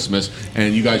for Christmas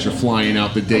and you guys are flying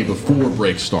out the day before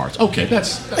break starts. Okay,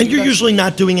 and you're usually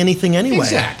not doing anything anyway.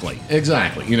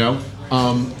 Exactly. You know.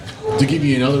 To give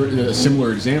you another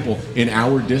similar example, in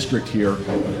our district here,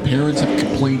 parents have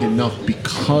complained enough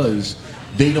because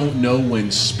they don't know when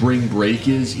spring break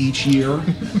is each year.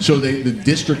 So the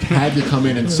district had to come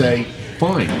in and say,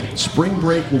 fine, spring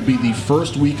break will be the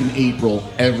first week in April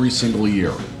every single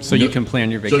year. So you can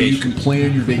plan your vacation. So you can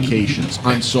plan your vacations.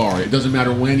 I'm sorry. It doesn't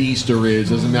matter when Easter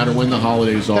is. It doesn't matter when the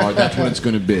holidays are. That's when it's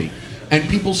going to be. And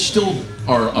people still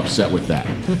are upset with that.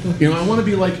 You know, I want to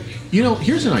be like, you know,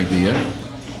 here's an idea.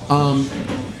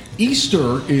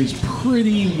 Easter is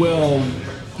pretty well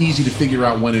easy to figure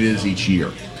out when it is each year.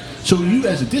 So you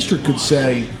as a district could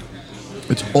say,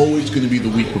 it's always going to be the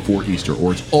week before Easter,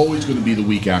 or it's always going to be the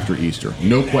week after Easter.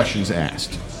 No questions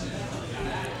asked.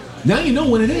 Now you know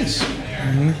when it is.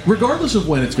 Mm-hmm. Regardless of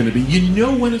when it's going to be, you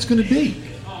know when it's going to be.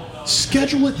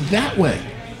 Schedule it that way.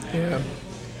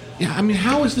 Yeah, I mean,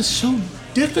 how is this so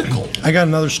difficult? I got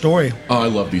another story. Oh, I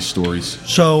love these stories.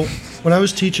 So when I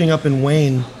was teaching up in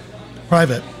Wayne,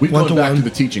 private. We've gone back to the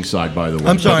teaching side, by the way.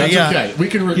 I'm sorry, that's okay. We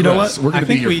can regress. You know what? We're going to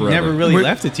be here forever. I think we never really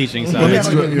left the teaching side.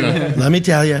 Let me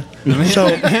tell you.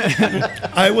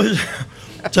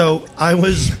 So I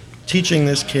was teaching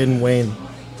this kid in Wayne.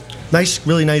 Nice,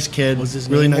 really nice kid. Was his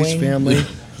really nice Wayne? Family.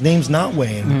 His name's not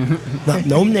Wayne.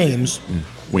 No names.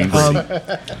 Wayne.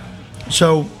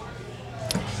 So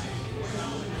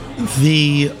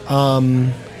the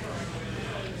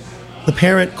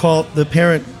parent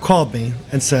called me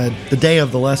and said, the day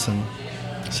of the lesson,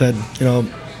 said, you know,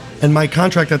 and my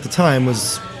contract at the time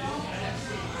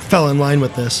fell in line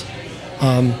with this.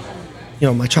 You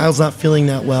know, my child's not feeling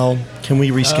that well. Can we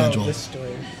reschedule? Oh, this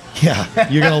story. Yeah,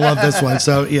 you're gonna love this one.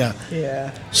 So yeah.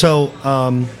 Yeah. So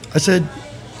I said,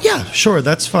 yeah, sure,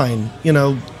 that's fine. You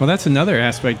know. Well, that's another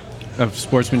aspect of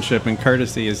sportsmanship and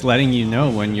courtesy is letting you know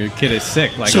when your kid is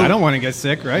sick. Like, I don't want to get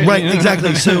sick, right? Right,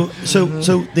 exactly. So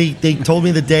they told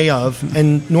me the day of,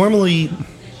 and normally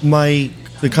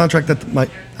the contract at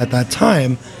that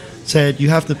time said you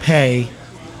have to pay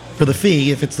for the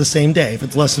fee if it's the same day, if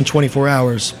it's less than 24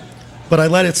 hours. But I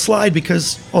let it slide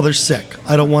because they're sick.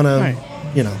 I don't want to,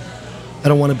 I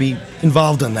don't want to be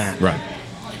involved in that. Right.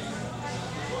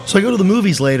 So I go to the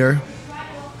movies later.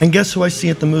 And guess who I see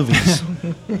at the movies?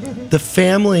 The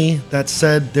family that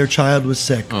said their child was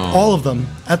sick. Oh. All of them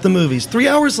at the movies. 3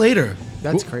 hours later.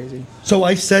 That's crazy. So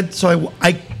I said,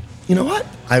 I you know what?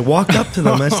 I walked up to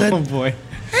them. I said, oh boy,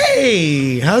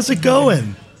 hey, how's it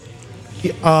going?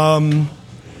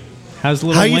 How's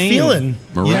little How Wayne? You feeling?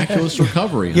 Miraculous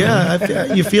recovery.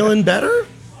 Yeah, you feeling better?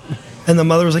 And the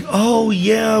mother was like, oh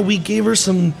yeah, we gave her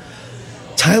some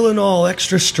Tylenol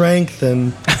extra strength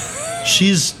and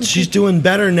she's doing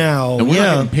better now. And we're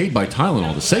not getting paid by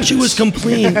Tylenol to say this. She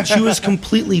was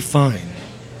completely fine.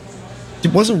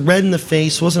 It wasn't red in the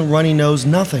face, wasn't runny nose,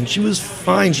 nothing. She was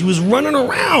fine. She was running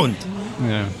around.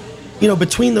 Yeah. You know,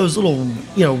 between those little,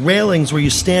 railings where you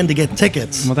stand to get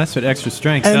tickets. Well, that's what extra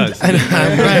strength does. And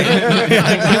right.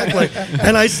 Yeah, exactly.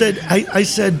 And I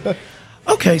said,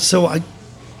 okay, so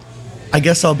I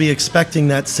guess I'll be expecting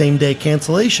that same day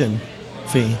cancellation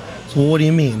fee. So what do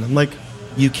you mean? I'm like,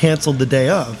 you canceled the day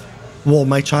of. Well,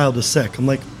 my child is sick. I'm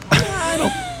like, I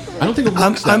don't think it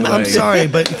works that way. I'm sorry,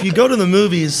 but if you go to the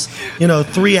movies,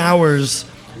 3 hours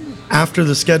after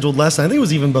the scheduled lesson, I think it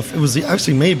was even before, it was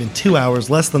actually may have been 2 hours,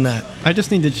 less than that. I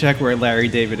just need to check where Larry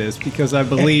David is because I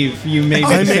believe you may be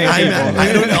the same people.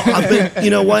 I don't know, but you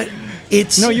know what?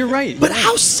 No, you're right. But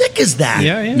how sick is that?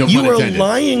 Yeah. No you pun are intended.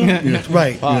 lying,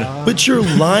 right? But you're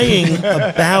lying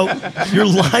about. You're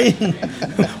lying.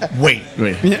 Wait.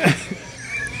 Yeah.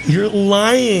 You're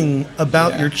lying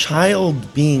about your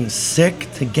child being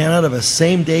sick to get out of a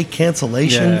same-day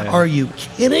cancellation. Yeah. Are you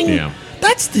kidding? Yeah.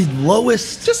 That's the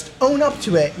lowest. Just own up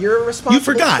to it. You're a responsible. You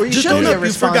forgot. Or you Just should own be up. a You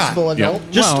responsible forgot.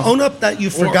 adult. Just Well, own up that you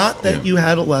forgot that you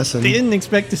had a lesson. They didn't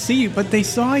expect to see you, but they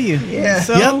saw you. Yeah.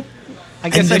 So Yep. I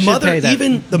guess and I the should mother pay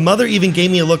that. the mother even gave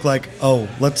me a look like, "Oh,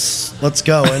 let's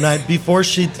go." And before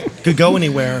she could go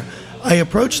anywhere, I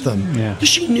approached them. Yeah. 'Cause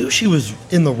she knew she was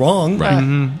in the wrong.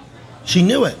 Right. She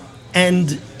knew it.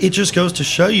 And it just goes to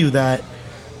show you that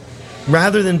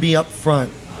rather than be upfront,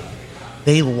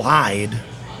 they lied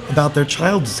about their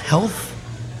child's health.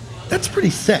 That's pretty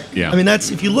sick. Yeah. I mean,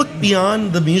 that's if you look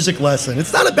beyond the music lesson,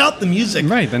 it's not about the music.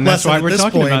 Right, then that's lesson why at we're this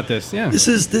talking point. about this, yeah. This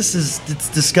is it's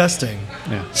disgusting.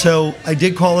 Yeah. So I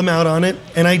did call him out on it,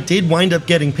 and I did wind up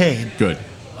getting paid. Good.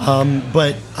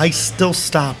 But I still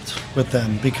stopped with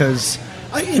them because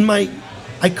I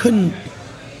couldn't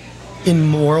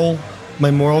my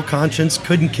moral conscience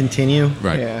couldn't continue.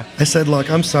 Right. Yeah. I said,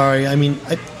 look, I'm sorry. I mean,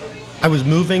 I was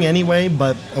moving anyway,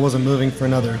 but I wasn't moving for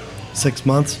another 6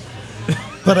 months.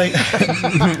 But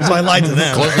so I lied to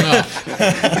them. Close enough.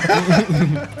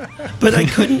 But I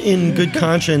couldn't, in good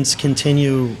conscience,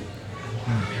 continue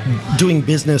doing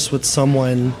business with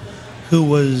someone who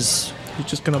was You're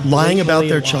just gonna lying about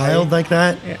their blatantly lie. child like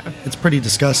that. Yeah. It's pretty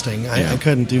disgusting. Yeah. I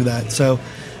couldn't do that. So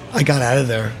I got out of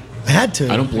there. I had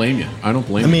to. I don't blame you. I don't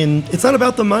blame I you. mean, it's not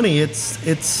about the money.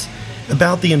 It's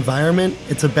about the environment.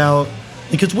 It's about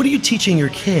because what are you teaching your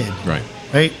kid? Right.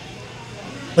 Right.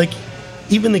 Like,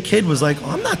 even the kid was like,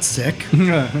 "Oh, I'm not sick."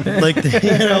 Like,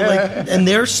 and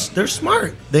they're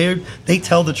smart. They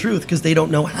tell the truth because they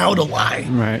don't know how to lie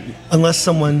Right. unless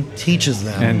someone teaches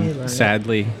them, And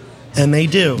sadly, and they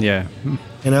do. yeah.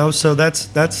 So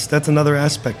that's another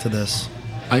aspect to this.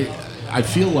 I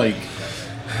feel like,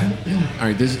 all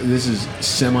right, this is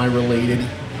semi-related,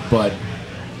 but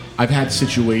I've had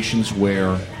situations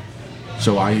where,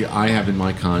 so I have in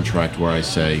my contract where I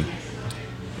say,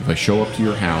 if I show up to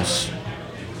your house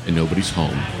and nobody's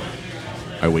home,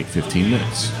 I wait 15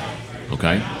 minutes,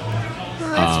 okay?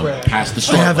 That's rare. Past the I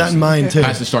start. have that in mind too.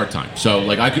 Past the start time. So,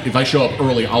 like, if I show up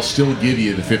early, I'll still give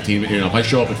you the 15. If I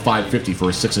show up at 5:50 for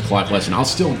a 6 o'clock lesson, I'll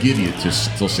still give you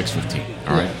till 6:15.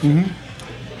 All right.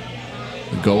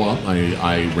 I go up.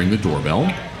 I ring the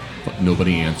doorbell, but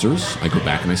nobody answers. I go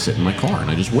back and I sit in my car and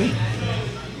I just wait.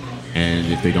 And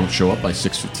if they don't show up by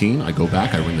 6:15, I go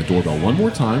back. I ring the doorbell one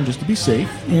more time just to be safe.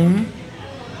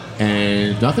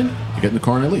 And nothing. I get in the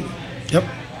car and I leave. Yep.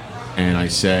 And I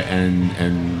say, and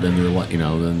then they're like,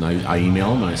 then I email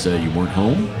them and I say, you weren't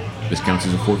home. This counts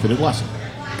as a forfeited lesson.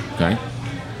 Okay.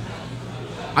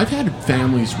 I've had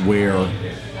families where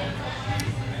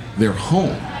they're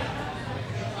home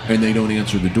and they don't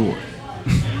answer the door.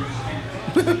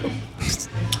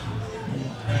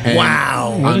 And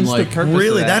Wow. What I'm is the like, purpose of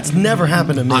Really, that? that's never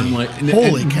happened to me. I'm like,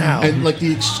 holy cow. And like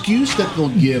the excuse that they'll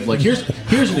give, like here's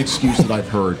an excuse that I've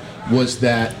heard was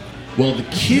that, well, the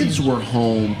kids were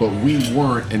home, but we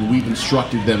weren't, and we've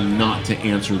instructed them not to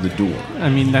answer the door. I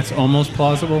mean, that's almost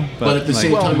plausible. But at the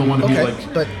same Well, time, I want to be okay,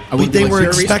 like, but I would they like were to-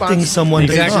 your expecting response- someone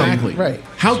to come. Exactly. Right.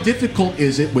 How difficult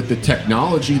is it with the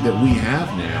technology that we have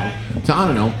now to, I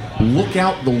don't know, look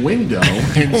out the window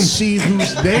and see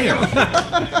who's there?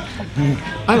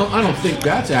 I don't think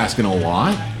that's asking a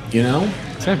lot, you know?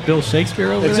 Is that Bill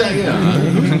Shakespeare over Exactly. there?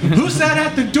 Yeah. Who's that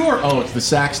at the door? Oh, it's the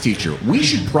sax teacher. We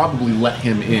should probably let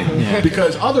him in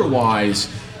because otherwise,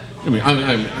 I mean,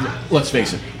 let's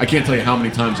face it. I can't tell you how many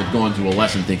times I've gone to a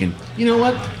lesson thinking, you know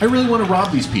what? I really want to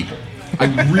rob these people. I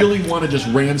really want to just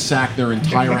ransack their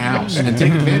entire house and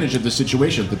take advantage of the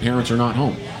situation if the parents are not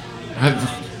home. That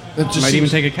just Might even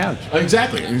seems- take a couch.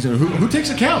 Exactly. And he said, Who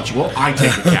takes a couch? Well, I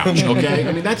take a couch. Okay.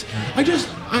 I mean,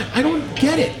 I don't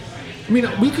get it. I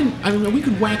mean, we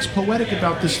can wax poetic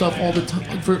about this stuff all the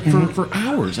time for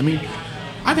hours. I mean,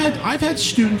 I've had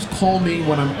students call me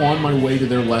when I'm on my way to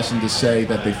their lesson to say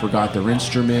that they forgot their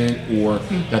instrument or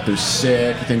that they're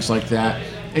sick, things like that.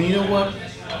 And you know what?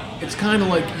 It's kind of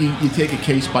like you take a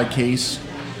case by case.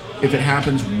 If it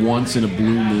happens once in a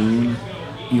blue moon,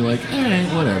 you're like,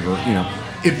 whatever. You know,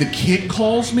 if the kid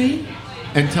calls me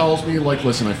and tells me, like,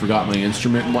 listen, I forgot my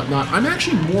instrument and whatnot, I'm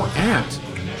actually more apt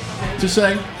to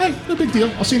say, hey, no big deal.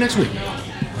 I'll see you next week.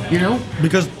 You know?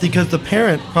 Because the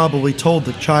parent probably told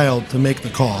the child to make the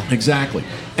call. Exactly.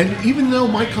 And even though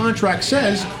my contract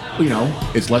says, you know,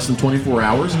 it's less than 24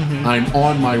 hours, I'm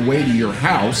on my way to your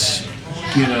house,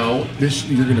 you know,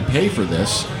 you're going to pay for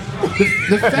this.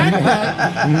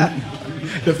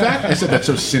 The fact I said that's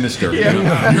so sinister. You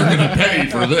know, you're going to pay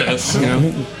for this. You know,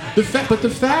 the fact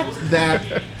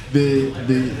that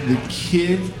the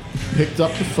kid picked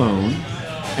up the phone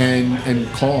and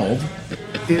called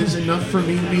is enough for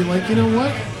me to be like, you know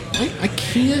what? I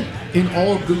can't, in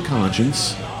all good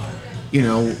conscience, you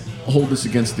know, hold this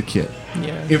against the kid.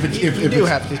 Yeah. If it's You if do it's,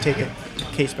 have to take it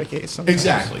case by case. Sometimes.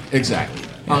 exactly.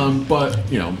 But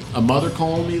a mother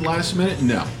calling me last minute,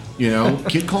 no.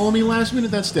 Kid calling me last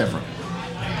minute, that's different.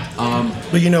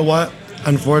 But you know what?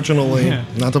 Unfortunately, Yeah.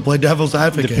 not to play devil's The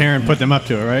advocate, parent put them up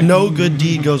to it, right? no good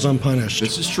deed goes unpunished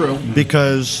This is true.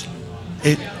 because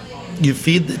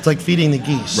it's like feeding the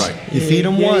geese. Right. You feed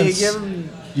them once.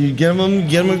 You give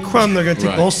them a crumb, they're gonna take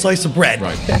Right. the whole slice of bread.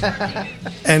 Right.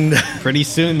 And Pretty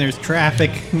soon there's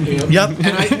traffic. yep.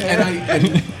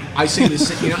 And I say this,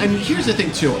 and here's the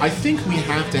thing too. I think we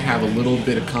have to have a little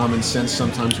bit of common sense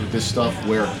sometimes with this stuff.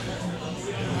 Where,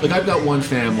 like, I've got one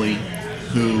family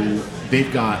who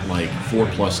they've got like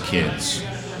 4+ kids,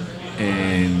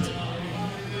 and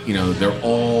they're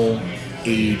all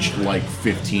aged like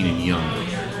 15 and younger.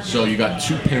 So you got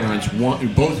two parents,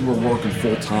 both who are working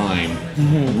full time,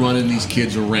 running these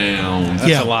kids around. That's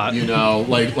Yeah. a lot.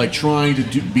 Like trying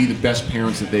to be the best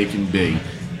parents that they can be.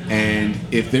 And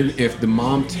if the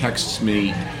mom texts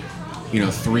me,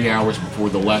 3 hours before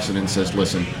the lesson and says,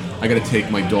 "Listen, I got to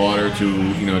take my daughter to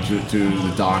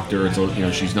the doctor.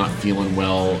 It's she's not feeling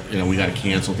well. We got to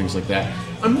cancel things like that."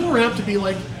 I'm more apt to be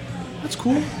like, "That's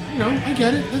cool. I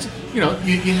get it. That's you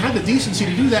have the decency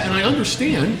to do that, and I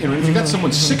understand. If you got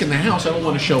someone sick in the house, I don't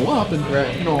want to show up and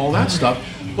Right. all that stuff.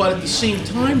 But at the same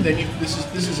time, then this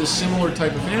is a similar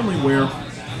type of family where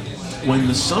when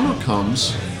the summer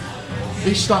comes,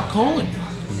 they stop calling,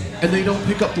 and they don't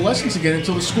pick up the lessons again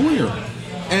until the school year.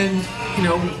 And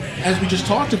as we just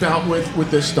talked about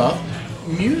with this stuff,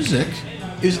 music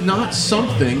is not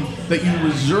something that you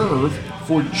reserve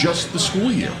for just the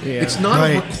school year. Yeah. It's not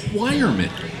Right. a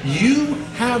requirement. You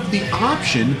have the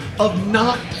option of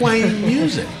not playing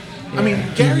music. I mean,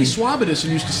 Gary Swabidison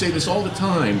used to say this all the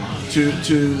time to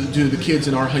the kids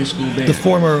in our high school band. The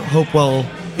former Hopewell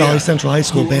Valley Central High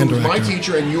School band who was director. my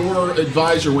teacher and your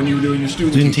advisor when you were doing your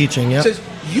student Teaching, yep. says,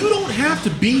 you don't have to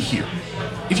be here.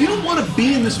 If you don't want to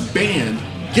be in this band,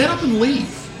 get up and leave.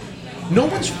 No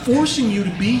one's forcing you to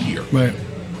be here. Right.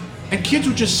 And kids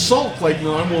would just sulk like,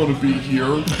 no, I want to be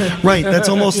here. Right. That's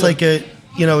almost like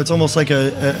it's almost like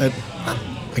I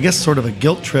guess sort of a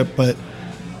guilt trip, but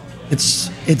it's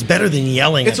better than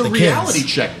yelling It's at a the reality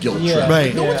kids. check guilt Yeah. trip.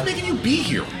 Right. No one's making you be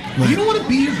here. If you don't want to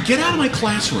be here, get out of my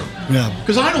classroom. Yeah.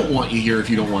 Because I don't want you here if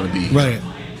you don't want to be here. Right.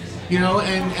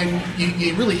 And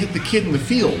you really hit the kid in the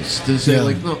feels to say, Yeah.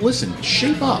 like, no, listen,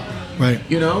 shape up. Right.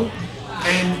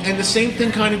 And the same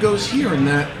thing kind of goes here in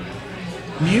that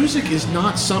music is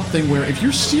not something where if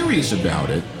you're serious about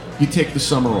it, you take the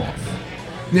summer off.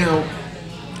 Now,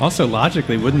 Also,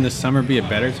 logically, wouldn't this summer be a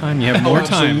better time? You have more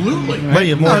time. absolutely. Right.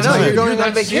 You have more No, time. you're going You're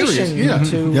on not serious, vacation yeah.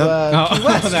 to Yep. Key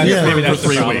West. Yeah. maybe for that's the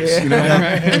 3 problem. weeks. And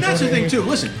that's the thing too.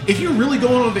 Listen, if you're really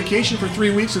going on vacation for 3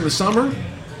 weeks in the summer,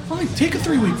 fine, take a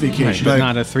 3-week Right, vacation. but Right.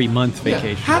 not a 3-month Yeah,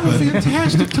 vacation. have a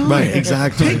fantastic time. Right,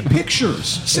 exactly. Take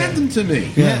pictures. Send them to me.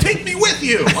 Yeah. Take me with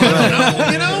you. I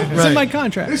don't know, It's in my Right.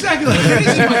 contract. Exactly. Like,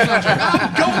 it's in my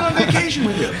contract. I'm going on vacation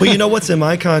with you. Well, you know what's in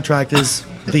my contract is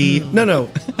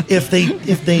if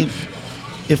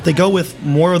they go with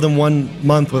more than 1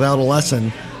 month without a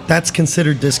lesson, that's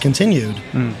considered discontinued,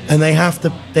 and they have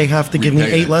to give me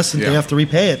Repay 8 it. lessons. Yeah. They have to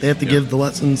repay it. They have to Yeah. give the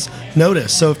lessons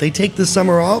notice. So if they take this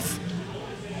summer off,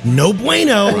 no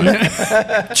bueno.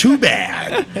 Too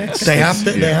bad. They have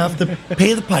to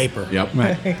pay the piper. Yep.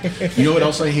 Right. You know what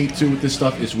else I hate too with this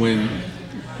stuff is when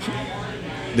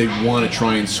they want to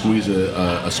try and squeeze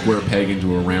a square peg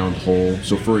into a round hole.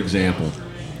 So, for example,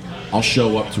 I'll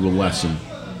show up to a lesson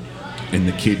and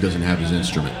the kid doesn't have his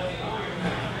instrument,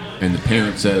 and the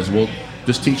parent says, "Well,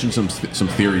 just teach him some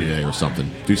theory today or something.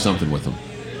 Do something with him."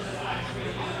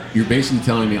 You're basically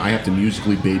telling me I have to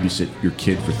musically babysit your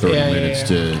kid for 30 Yeah, yeah,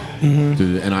 minutes yeah.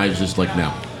 to, and I was just like,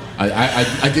 no.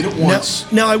 I did it once.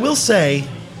 Now, I will say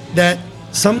that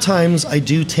sometimes I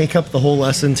do take up the whole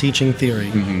lesson teaching theory,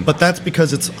 but that's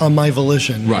because it's on my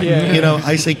volition. Right. Yeah.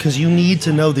 I say because you need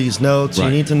to know these notes, Right.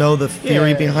 you need to know the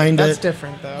theory Yeah, behind that's it.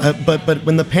 different, though. But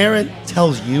when the parent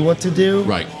tells you what to do,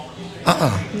 Right.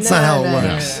 it's not how it No, no,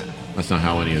 no, works. no. That's not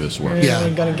how any of this works. Yeah.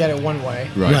 You're gonna get it one way.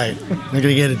 Right. They're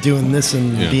gonna get it doing this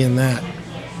and Yeah. being that.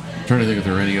 I'm trying to think if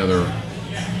there are any other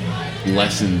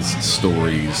lessons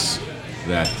stories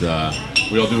that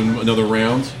we all do another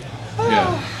round.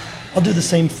 Yeah. I'll do the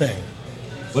same thing.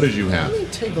 What did you have?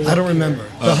 Take a look. I don't remember.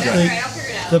 Okay. I'll figure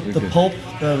it out. The pulp,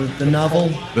 the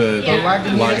novel. The Yeah.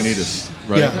 Lagunitas,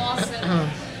 right? Yeah. Lawson.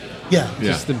 Yeah.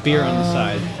 Yeah. Just the beer on the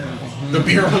side. The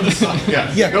beer on the side.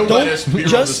 Yeah. Yeah, No don't lettuce, beer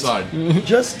just on the side.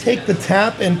 just take the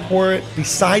tap and pour it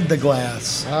beside the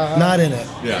glass, not in it.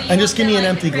 Yeah. And just give me an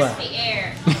empty glass. Crispy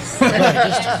air. Extra. I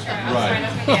was Right. trying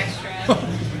to make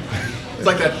extra. It's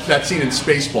like that scene in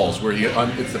Spaceballs where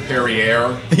it's the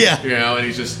Perrier. Yeah. You know, and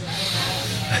he's just.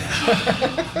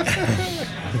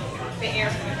 The air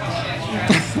from the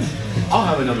cockpit. I'll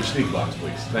have another sneak box,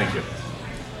 please. Thank you.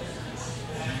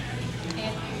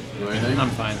 You want anything? I'm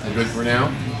fine. I'm good for now?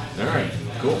 All right,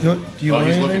 cool. Do you want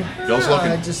he's anything? looking. Bill's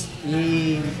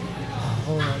looking.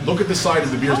 Hold on. Look at the side of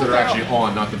the beers that are actually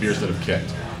on, not the beers that have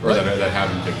kicked. Or that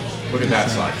haven't kicked. Look at that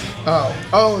side.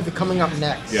 Oh, they're coming up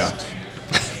next. Yeah.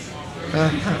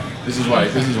 This is why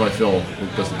Phil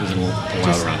doesn't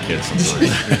allow around kids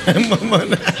sometimes.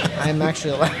 I'm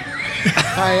actually allowed.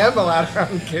 I am allowed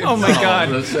around kids. Oh my God.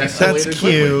 That's That's escalated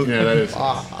cute. quickly. Yeah, that is.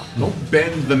 Don't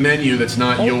bend the menu that's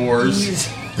not yours.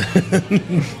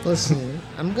 Listen,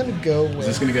 I'm gonna go with. Is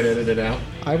this going to get edited out?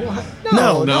 I will.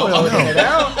 No, no. okay. Get it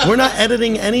out. We're not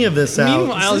editing any of this out.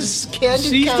 Meanwhile, This is candid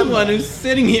she's the camera. one who's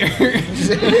sitting here.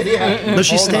 Yeah. No,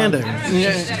 she's standing.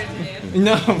 Yeah.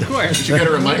 No, of course. You should get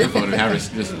her a microphone and have her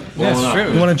just blow it That's up.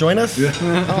 true. You want to join us? You want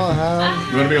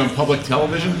to be on public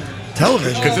television?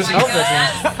 Television.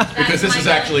 Because this is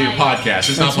actually a podcast.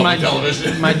 It's not public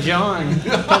television. My John.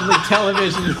 Public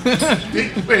television.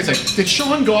 Wait a second. Did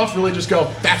Sean Goff really just go,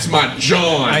 "That's my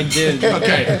John"? I did.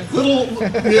 Okay. Little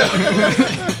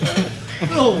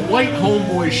white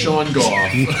homeboy Sean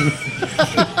Goff.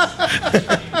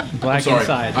 Black Sorry.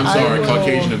 inside. I'm sorry. I will-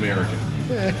 Caucasian American.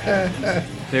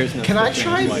 There's no Can I such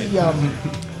try thing as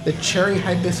white. the cherry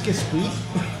hibiscus wheat?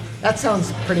 That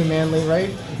sounds pretty manly, right?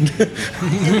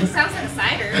 It sounds like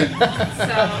cider.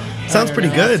 So Sounds pretty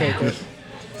good.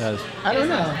 Does. I don't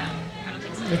know.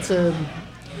 It's a.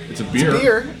 It's a beer.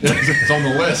 beer. It's on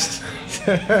the list.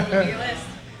 your list.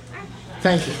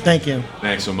 Thank you. Thank you.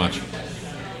 Thanks so much.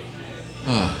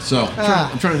 I'm trying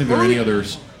to think if there are any other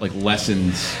like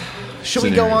lessons. Should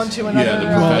we go on to another? Yeah, the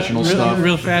professional stuff.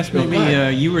 Real fast, No, maybe. go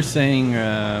ahead. You were saying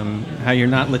how you're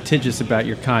not litigious about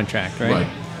your contract, right?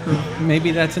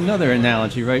 Maybe that's another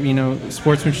analogy, right? You know,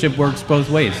 sportsmanship works both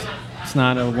ways. It's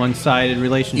not a one-sided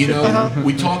relationship. You know,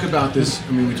 we talk about this.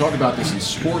 I mean, we talk about this in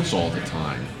sports all the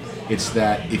time. It's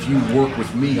that if you work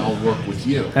with me, I'll work with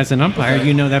you. As an umpire,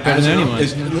 you know that better As than an-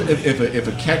 anyone. If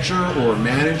a catcher or a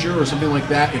manager or something like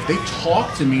that, if they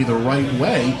talk to me the right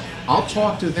way, I'll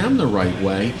talk to them the right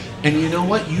way. And you know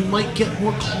what? You might get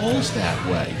more calls that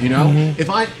way. You know,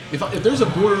 if there's a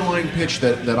borderline pitch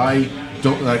that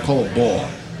I call a ball,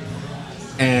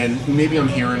 and maybe I'm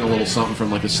hearing a little something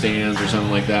from like the stands or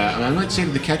something like that, and I might say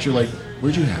to the catcher, like,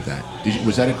 "Where'd you have that?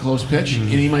 Was that a close pitch?" And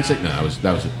he might say, "No,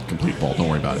 that was a complete ball. Don't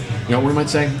worry about it." You know what he might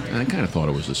say? "I kind of thought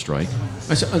it was a strike."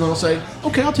 And then I'll say,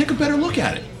 "Okay, I'll take a better look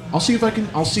at it. I'll see if I can.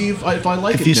 I'll see if I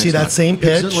like it." If you see next that time. same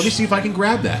pitch. Let me see if I can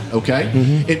grab that.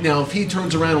 Okay. Now, if he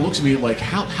turns around and looks at me like,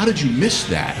 "How did you miss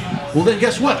that?" Well, then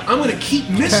guess what? I'm going to keep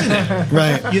missing it.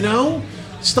 Right. You know,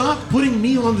 stop putting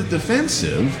me on the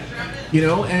defensive. You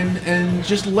know, and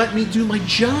just let me do my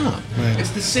job. Right. It's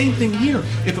the same thing here.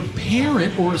 If a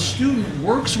parent or a student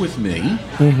works with me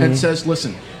and says,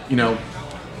 "Listen, you know,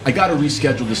 I got to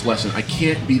reschedule this lesson. I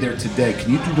can't be there today.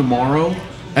 Can you do tomorrow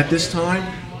at this time?"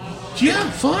 Yeah,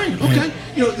 fine, okay.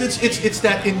 You know, it's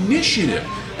that initiative,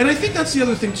 and I think that's the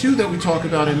other thing too that we talk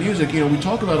about in music. You know, we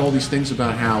talk about all these things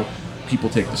about how people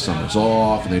take the summers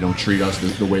off and they don't treat us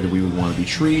the way that we would want to be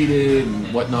treated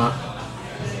and whatnot.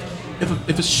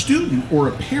 If a student or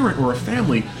a parent or a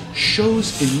family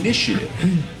shows initiative,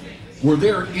 where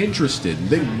they're interested and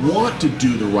they want to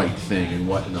do the right thing and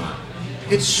whatnot,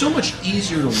 it's so much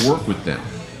easier to work with them.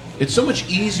 It's so much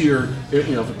easier, you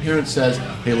know, if a parent says,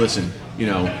 "Hey, listen, you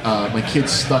know, my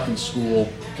kid's stuck in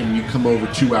school. Can you come over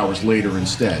 2 hours later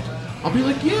instead?" I'll be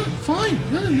like, "Yeah, fine.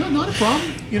 No, not a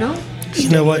problem." You know. You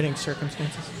know what?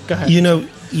 Circumstances. Go ahead. You know,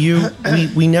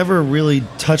 we never really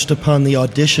touched upon the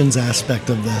auditions aspect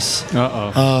of this.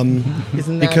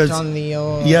 Isn't that because- on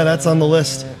the? Yeah, that's on the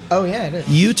list. Oh yeah, it is.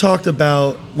 You talked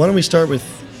about. Why don't we start with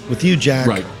you, Jack?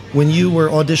 Right. When you were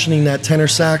auditioning that tenor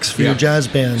sax for your Yeah. jazz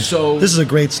band. So this is a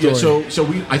great story. Yeah, so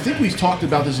I think we talked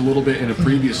about this a little bit in a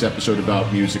previous episode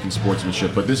about music and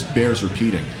sportsmanship, but this bears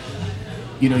repeating.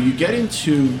 You know, you get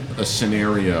into a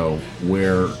scenario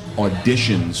where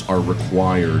auditions are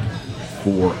required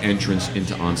for entrance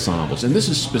into ensembles, and this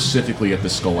is specifically at the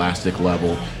scholastic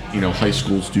level. You know, high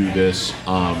schools do this.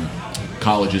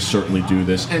 Colleges certainly do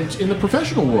this, and in the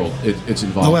professional world, it's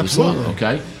involved Oh, as well. absolutely.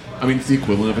 Okay, I mean, it's the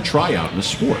equivalent of a tryout in a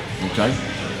sport. Okay.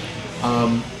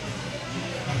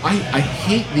 I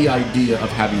hate the idea of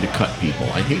having to cut people.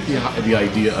 I hate the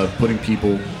idea of putting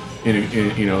people in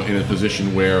a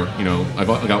position where, you know, I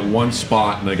got one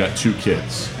spot and I got two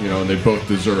kids, you know, and they both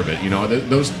deserve it. You know,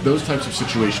 those types of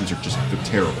situations are just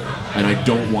terrible, and I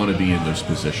don't want to be in those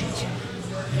positions.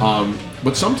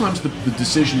 But sometimes the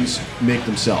decisions make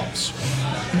themselves.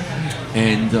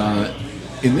 And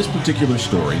in this particular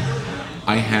story,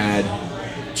 I had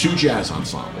 2 jazz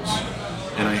ensembles,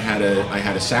 and I had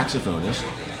a saxophonist.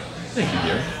 Thank you,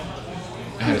 dear.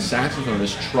 I had a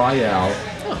saxophonist try out.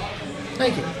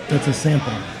 Thank you. That's a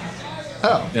sample.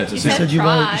 Oh. Yeah, it's a You sample. said You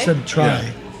try. said try.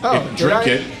 Yeah. Oh, did Drink I?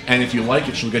 it, and if you like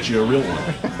it, she'll get you a real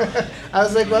one. I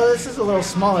was like, well, this is a little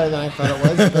smaller than I thought it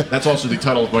was. But That's also the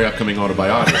title of my upcoming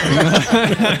autobiography.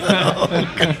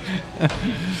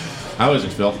 How is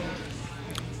it, Phil?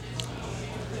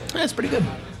 that's pretty good.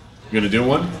 You gonna do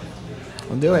one?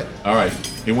 I'll do it. All right.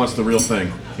 He wants the real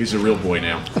thing. He's a real boy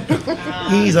now.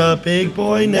 He's a big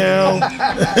boy now.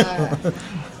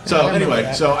 So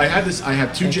anyway, so I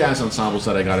have 2 jazz ensembles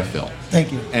that I got to fill.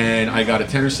 Thank you. And I got a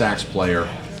tenor sax player,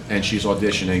 and she's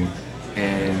auditioning,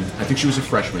 and I think she was a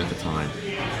freshman at the time.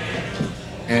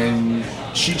 And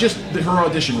her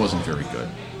audition wasn't very good.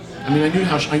 I mean, I knew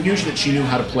that she knew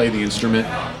how to play the instrument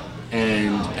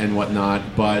and whatnot,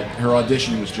 but her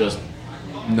audition was just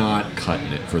not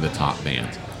cutting it for the top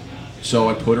band. So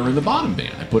I put her in the bottom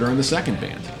band. I put her in the second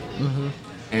band,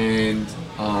 and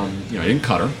I didn't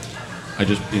cut her. I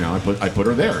just, I put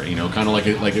her there, kind of like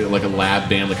a lab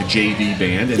band, like a JV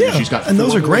band, and Yeah, she's got and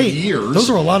those 4 are great. years. Those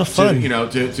are a lot of fun.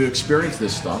 To experience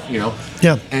this stuff,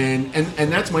 Yeah. And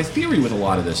that's my theory with a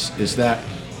lot of this is that,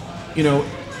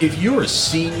 if you're a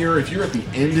senior, if you're at the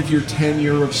end of your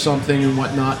tenure of something and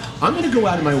whatnot, I'm going to go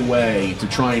out of my way to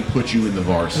try and put you in the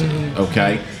varsity,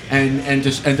 okay? And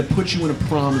to put you in a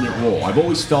prominent role. I've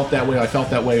always felt that way. I felt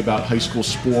that way about high school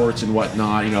sports and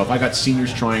whatnot. If I got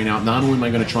seniors trying out, not only am I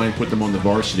going to try and put them on the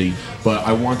varsity, but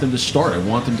I want them to start. I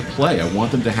want them to play. I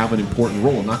want them to have an important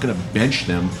role. I'm not going to bench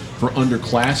them for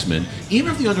underclassmen,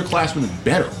 even if the underclassmen are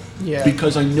better. Yeah.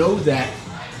 Because I know that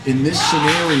in this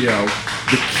scenario,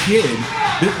 the kid,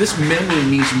 this memory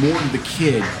means more to the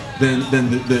kid than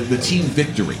the team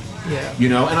victory. Yeah.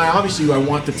 And I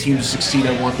want the team to succeed.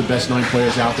 I want the best 9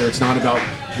 players out there. It's not about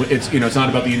it's not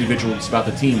about the individual. It's about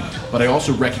the team. But I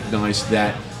also recognize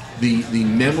that the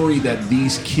memory that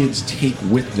these kids take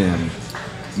with them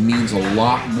means a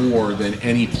lot more than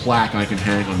any plaque I can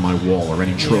hang on my wall or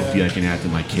any trophy I can add to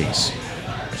my case.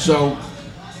 So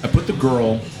I put the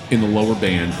girl in the lower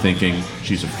band, thinking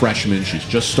she's a freshman. She's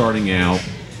just starting out.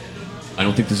 I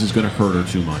don't think this is going to hurt her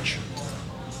too much.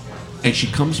 And she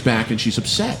comes back and she's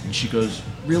upset. And she goes,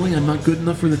 really? I'm not good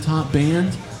enough for the top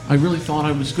band? I really thought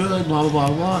I was good, blah, blah,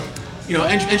 blah, blah.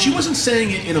 And she wasn't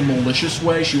saying it in a malicious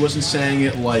way. She wasn't saying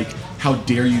it like, how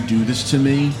dare you do this to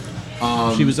me?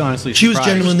 She was honestly She was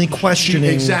surprised. genuinely questioning.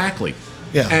 Exactly.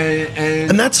 Yeah.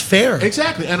 And that's fair.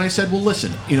 Exactly. And I said, well,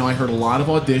 listen, I heard a lot of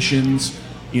auditions.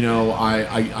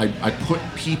 I put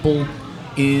people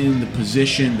in the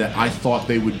position that I thought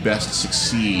they would best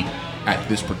succeed at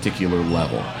this particular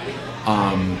level.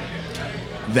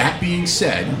 That being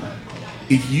said,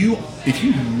 if you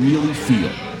really feel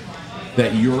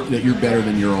that you're better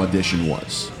than your audition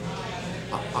was,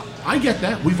 I get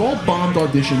that. We've all bombed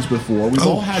auditions before. We've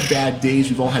all had bad days.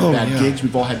 We've all had bad gigs.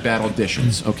 We've all had bad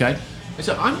auditions. Okay. I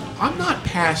said I'm not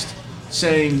past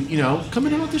saying come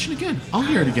in and audition again. I'll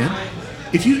hear it again.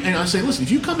 And I say, listen,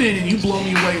 if you come in and you blow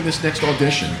me away in this next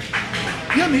audition,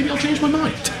 maybe I'll change my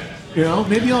mind.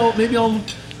 Maybe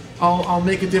I'll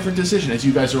make a different decision. As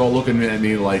you guys are all looking at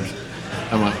me like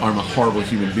I'm a horrible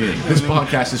human being. This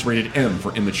podcast is rated M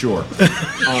for immature.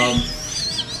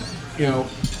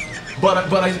 But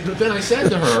then I said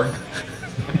to her,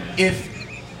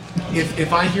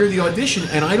 if I hear the audition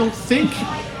and I don't think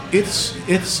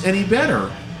it's any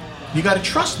better, you got to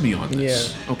trust me on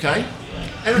this, okay?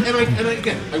 And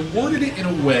again, I worded it in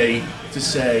a way to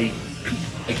say,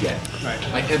 again,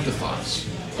 I empathize,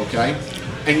 okay?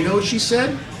 And you know what she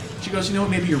said? She goes,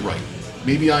 maybe you're right.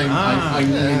 Maybe See?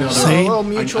 A little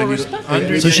mutual respect.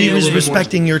 So she was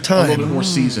respecting your time. A little bit more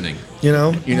seasoning.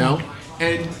 And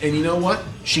you know what?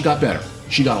 She got better.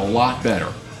 She got a lot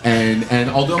better. And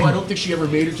although I don't think she ever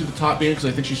made it to the top band because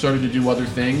I think she started to do other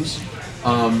things,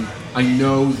 I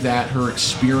know that her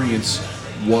experience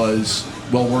was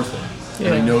well worth it.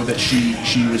 And I know that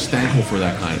she was thankful for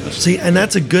that kind of stuff. See, and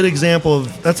that's a good example of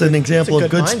good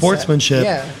mindset.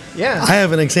 sportsmanship. Yeah. I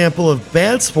have an example of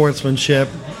bad sportsmanship.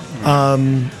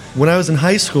 When I was in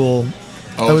high school,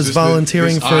 I was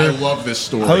volunteering for. I love this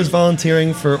story. I was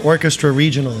volunteering for orchestra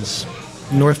regionals,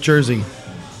 in North Jersey,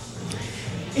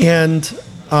 and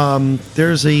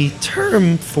there's a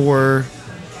term for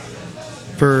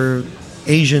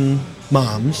Asian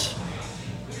moms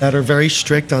that are very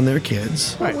strict on their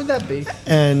kids. What would that be?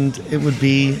 And it would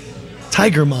be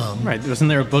Tiger Mom. Right. Wasn't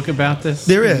there a book about this?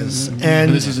 There is, And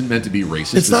and this isn't meant to be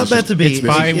racist. it's not meant to be. It's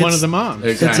by It's- one of the moms.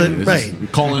 Exactly. It's a- This right. is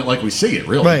calling it like we see it,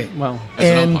 really. Right. Well, As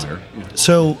an and umpire. Yeah.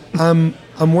 so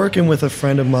I'm working with a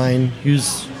friend of mine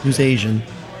who's Asian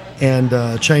and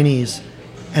Chinese,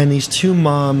 and these two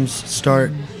moms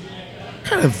start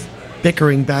kind of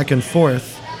bickering back and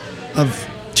forth of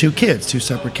two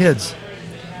separate kids,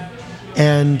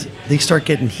 and they start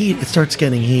getting heat. It starts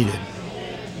getting heated,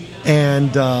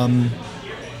 and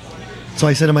so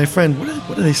I said to my friend,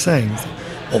 "What are they saying?" He's like,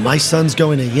 "Well, my son's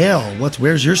going to Yale.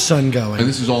 Where's your son going?" And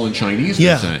this is all in Chinese,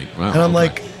 Yeah. they're saying. Wow, and I'm okay.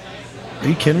 like, are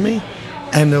you kidding me?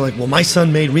 And they're like, well, my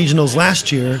son made regionals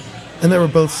last year, and they were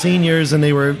both seniors, and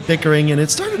they were bickering, and it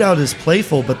started out as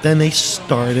playful, but then they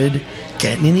started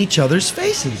getting in each other's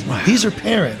faces. These are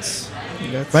parents,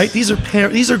 right? These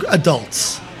are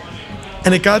adults.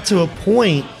 And it got to a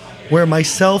point where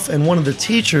myself and one of the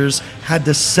teachers had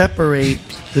to separate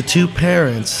the two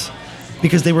parents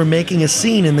because they were making a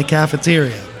scene in the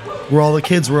cafeteria where all the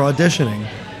kids were auditioning.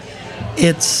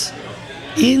 It's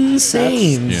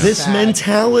insane. That's This sad.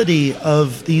 mentality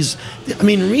of these, I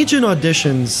mean, region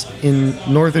auditions in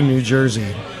northern New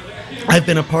Jersey, I've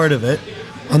been a part of it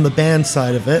on the band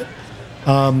side of it.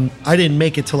 I didn't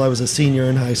make it till I was a senior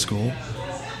in high school.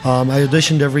 I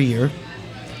auditioned every year,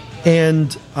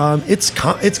 and it's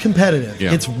competitive.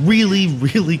 Yeah. It's really,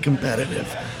 really competitive.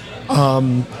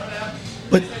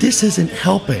 But this isn't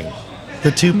helping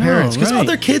the two parents because right.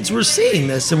 other kids were seeing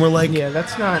this and were like, Yeah,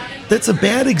 that's not. that's a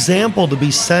bad example to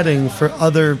be setting for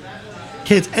other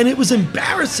kids. And it was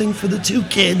embarrassing for the two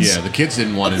kids. Yeah, the kids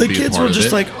didn't want to The be a kids part were of just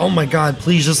it. like, oh my God,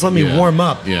 please just let me Yeah. warm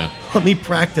up. Yeah. Let me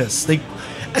practice. They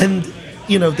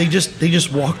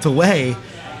just walked away.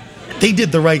 They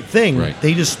did the right thing. Right.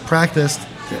 They just practiced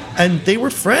and they were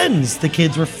friends. The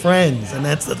kids were friends. And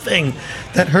that's the thing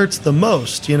that hurts the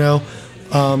most,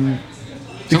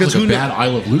 Sounds like a kn- bad I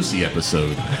Love Lucy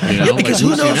episode. You know, because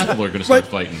like who Lucy knows? and Ethel are going to start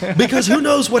right, fighting. Because who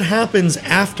knows what happens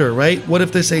after, right? What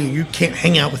if they say you can't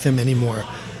hang out with him anymore?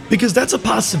 Because that's a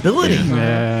possibility.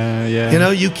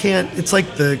 yeah. You can't. It's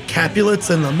like the Capulets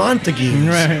and the Montagues.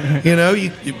 Right. No,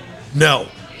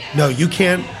 you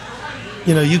can't.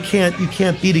 You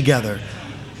can't be together.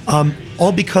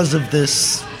 All because of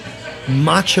this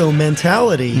macho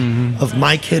mentality of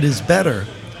my kid is better.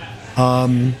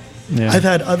 Yeah. I've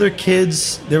had other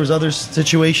kids. There was other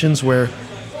situations where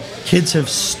kids have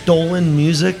stolen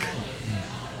music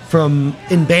from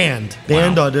in band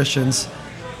auditions,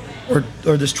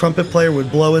 or this trumpet player would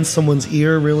blow in someone's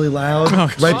ear really loud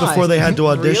right before they had to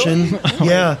audition.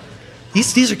 Yeah,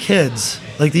 these are kids.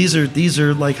 Like these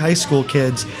are like high school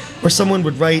kids, or someone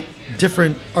would write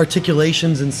different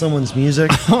articulations in someone's music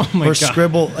Oh my or God.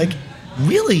 scribble like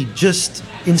really just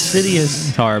insidious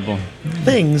It's horrible.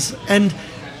 things. And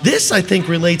this, I think,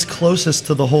 relates closest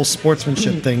to the whole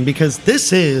sportsmanship thing because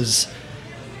this is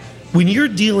when you're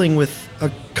dealing with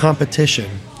a competition.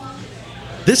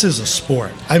 This is a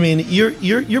sport. I mean,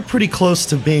 you're pretty close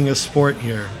to being a sport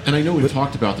here. And I know we've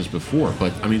talked about this before,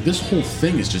 but I mean, this whole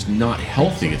thing is just not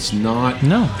healthy. It's not.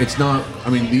 No. It's not.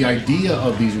 I mean, the idea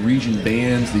of these region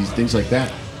bands, these things like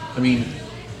that. I mean,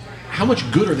 how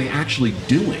much good are they actually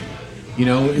doing?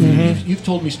 You've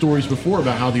told me stories before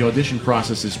about how the audition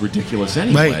process is ridiculous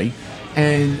anyway. Right.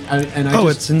 And I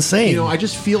It's insane. I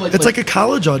just feel like It's like a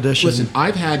college audition. Listen,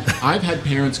 I've had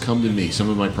parents come to me, some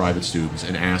of my private students,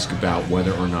 and ask about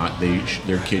whether or not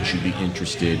their kid should be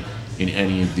interested in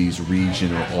any of these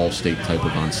region or all-state type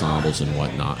of ensembles and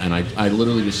whatnot. And I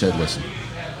literally just said, listen,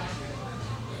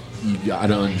 you got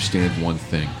to understand one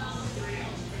thing.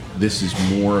 This is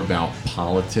more about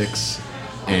politics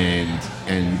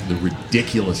and the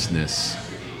ridiculousness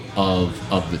of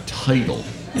the title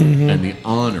and the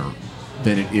honor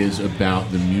than it is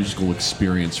about the musical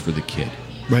experience for the kid.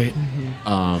 right.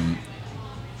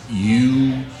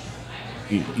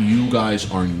 You guys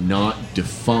are not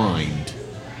defined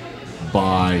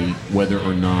by whether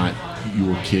or not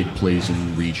your kid plays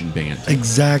in region band.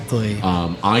 Exactly.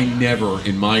 I never,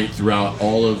 throughout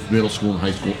all of middle school and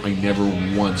high school, I never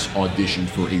once auditioned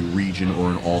for a region or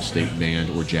an all-state band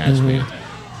or jazz band.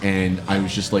 And I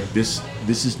was just like, this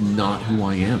is not who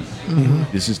I am.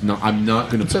 This is not. I'm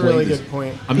not going to play. That's a really this. good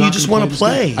point. I'm You not just gonna wanna this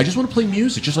play. game. I just want to play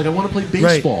music, just like I want to play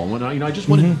baseball. When I just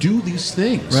want to do these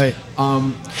things. Right.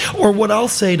 Or what I'll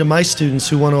say to my students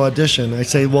who want to audition, I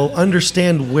say, well,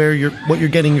 understand what you're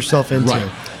getting yourself into. Right.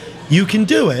 You can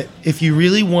do it if you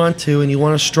really want to and you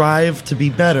want to strive to be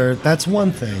better. That's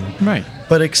one thing. Right.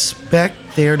 But expect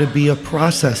there to be a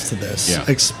process to this. Yeah.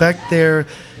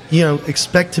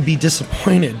 Expect to be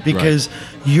disappointed because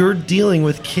you're dealing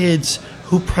with kids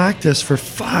who practice for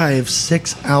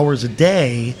 5-6 hours a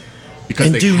day because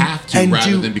and they do have to and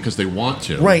rather do, than because they want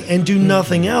to. right, and do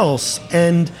nothing else.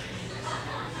 And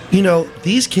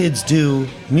these kids do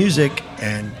music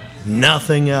and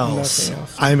nothing else. Nothing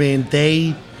else.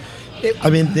 I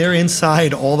mean, they're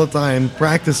inside all the time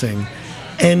practicing.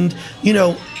 And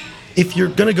if you're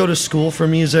going to go to school for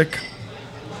music,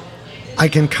 I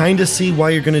can kind of see why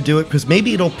you're going to do it, because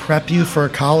maybe it'll prep you for a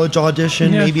college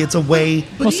audition. Yeah. Maybe it's a way.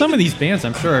 Well, some of these bands,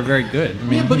 I'm sure, are very good. I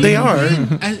mean, They are.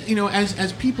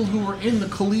 As people who are in the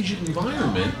collegiate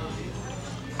environment,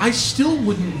 I still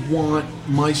wouldn't want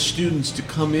my students to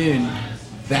come in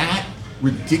that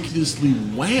ridiculously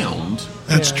wound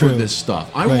That's for true. this stuff.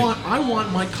 I Right.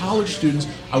 want my college students,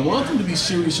 I want them to be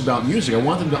serious about music. I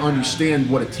want them to understand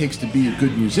what it takes to be a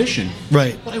good musician.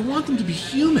 Right. But I want them to be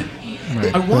human.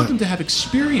 I want them to have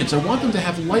experience. I want them to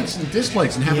have likes and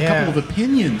dislikes and have a Yeah. couple of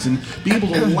opinions and be able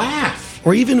to laugh.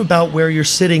 Or even about where you're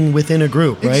sitting within a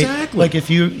group, right? Exactly. Like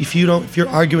if you're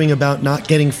arguing about not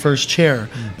getting first chair,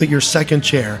 but you're second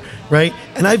chair, right?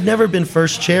 And I've never been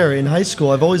first chair in high school.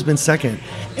 I've always been second.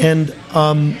 And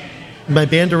my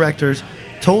band director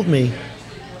told me,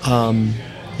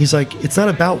 he's like, it's not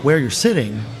about where you're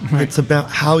sitting. Right. It's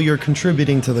about how you're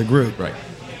contributing to the group. Right.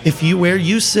 Where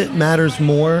you sit matters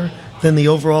more than the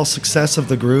overall success of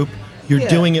the group, you're Yeah.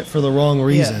 doing it for the wrong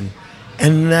reason.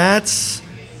 And that's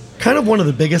kind of one of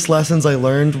the biggest lessons I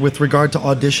learned with regard to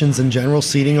auditions in general,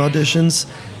 seating auditions,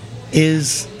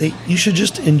 is that you should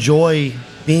just enjoy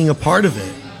being a part of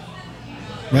it.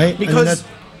 Right? I mean, Because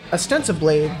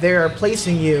ostensibly they're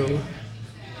placing you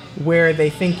where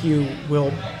they think you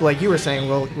will, like you were saying,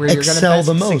 where you're going to Excel best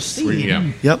the most. succeed. Yeah.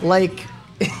 Yep. Like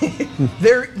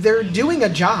they're doing a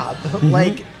job. Mm-hmm.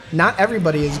 Like not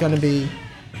everybody is going to be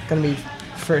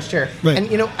first chair. Right.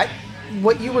 And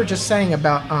what you were just saying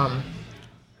about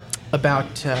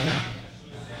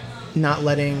not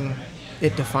letting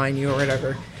it define you or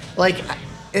whatever. Like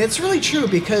it's really true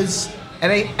because, and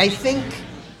I think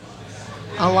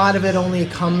a lot of it only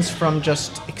comes from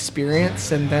just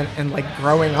experience and like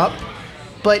growing up,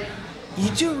 but you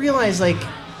do realize like.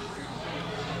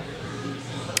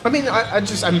 I mean, I'm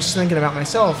just thinking about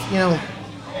myself.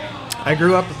 I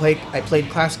grew up I played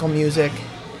classical music,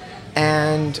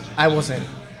 and I wasn't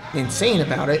insane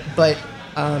about it, but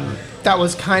that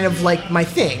was kind of like my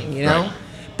thing, Right.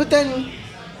 But then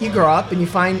you grow up and you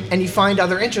find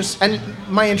other interests, and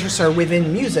my interests are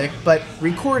within music, but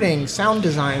recording, sound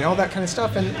design, all that kind of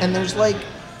stuff, and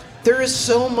there is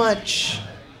so much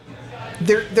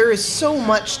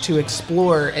to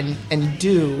explore and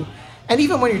do. And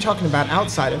even when you're talking about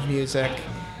outside of music,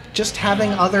 just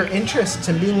having other interests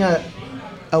and being a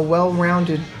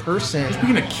well-rounded person.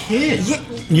 Being a kid.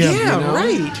 Yeah.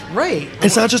 Right.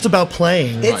 it's not just about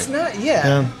playing. It's not,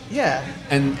 yeah.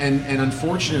 And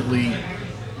unfortunately,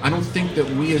 I don't think that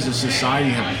we as a society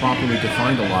have properly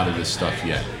defined a lot of this stuff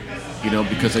yet.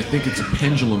 Because I think it's a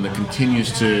pendulum that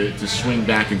continues to swing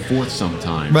back and forth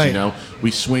sometimes. Right.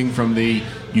 We swing from the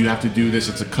you have to do this,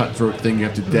 it's a cutthroat thing, you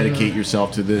have to dedicate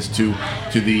yourself to this, to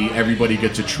the everybody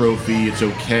gets a trophy, it's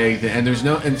okay. And there's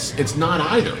no, and it's not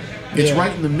either. It's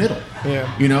right in the middle.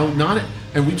 Yeah.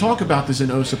 And we talk about this in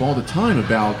OSIP all the time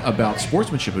about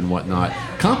sportsmanship and whatnot.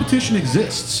 Competition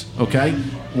exists, okay?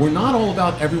 We're not all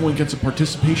about everyone gets a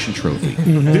participation trophy.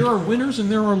 There are winners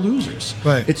and there are losers.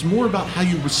 Right. It's more about how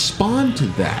you respond to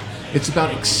that. It's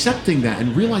about accepting that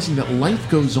and realizing that life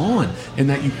goes on and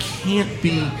that you can't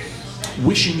be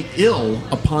wishing ill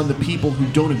upon the people who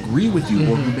don't agree with you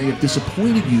or who may have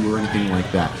disappointed you or anything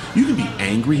like that. You can be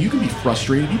angry, you can be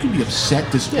frustrated, you can be upset,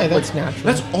 disappointed. Yeah, that's natural.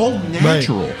 That's all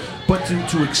natural. But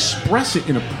to express it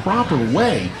in a proper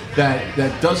way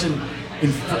that doesn't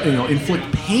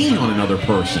inflict pain on another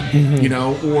person,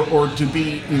 or to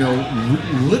be,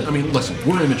 I mean, listen,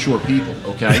 we're immature people,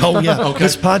 okay? Oh yeah. Okay.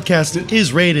 This podcast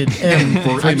is rated M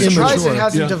For for immature. I'm surprised it immature.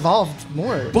 hasn't evolved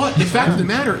more. But the fact of the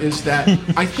matter is that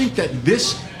I think that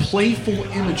this playful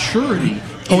immaturity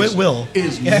It will.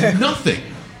 is nothing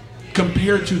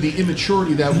compared to the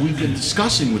immaturity that we've been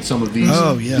discussing with some of these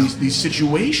these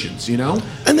situations,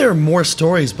 And there are more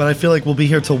stories, but I feel like we'll be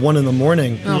here till 1 a.m.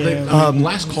 No,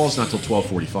 last call's not till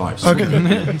 12:45. So,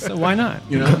 Okay. So why not?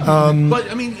 But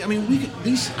I mean, we could,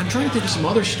 I'm trying to think of some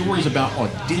other stories about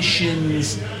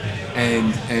auditions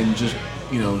and just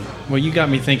Well, you got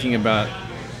me thinking about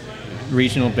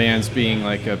regional bands being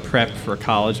like a prep for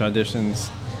college auditions.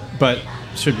 But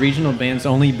should regional bands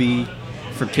only be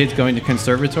for kids going to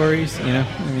conservatories. I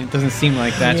mean, it doesn't seem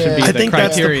like that should be I the think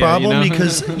that's criteria. the problem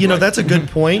because that's a good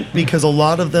point because a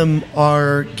lot of them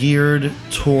are geared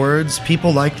towards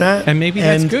people like that, and maybe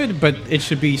that's good, but it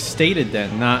should be stated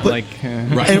then, not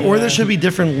Right. or there should be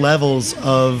different levels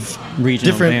of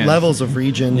Regional bands.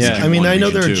 regions. Yeah. I mean, Region I know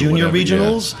 1, there are Region 2, junior whatever, yeah.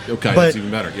 regionals, Okay, but that's even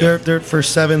better, yeah. they're for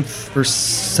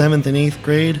seventh and eighth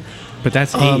grade, But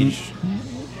that's age.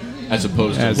 As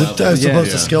opposed to As level. as Yeah.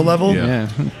 opposed to skill level. Yeah.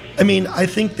 Yeah. I mean, I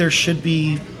think there should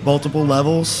be multiple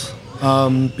levels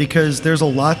because there's a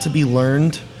lot to be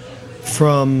learned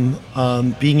from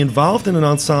being involved in an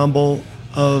ensemble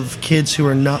of kids who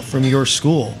are not from your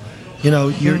school.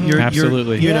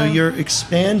 Absolutely. You're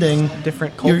expanding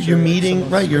Different You're culture, meeting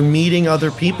some right. You're meeting other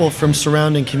people from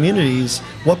surrounding communities.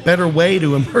 What better way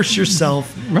to immerse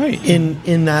yourself Right.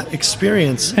 in that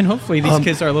experience? And hopefully these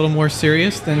kids are a little more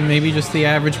serious than maybe just the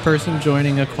average person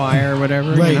joining a choir or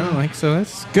whatever. Right. So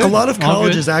that's good. A lot of All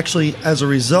colleges good. actually, as a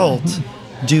result,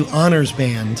 do honors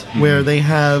band where they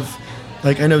have,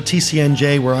 like I know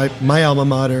TCNJ, where my alma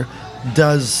mater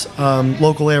does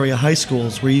local area high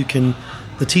schools where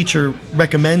the teacher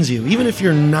recommends you, even if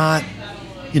you're not,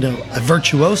 a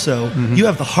virtuoso, you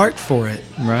have the heart for it.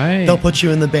 Right. They'll put you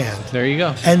in the band, There you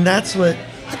go. and that's what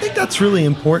I think that's really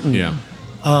important. Yeah.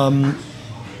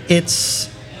 It's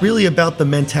really about the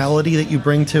mentality that you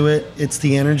bring to it. It's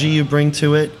the energy you bring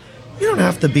to it. You don't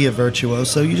have to be a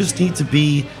virtuoso. You just need to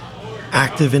be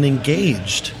active and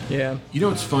engaged. Yeah. You know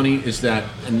what's funny is that,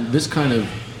 and this kind of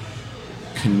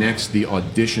connects the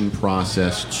audition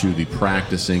process to the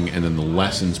practicing and then the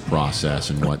lessons process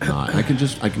and whatnot. I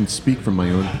can speak from my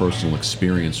own personal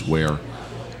experience where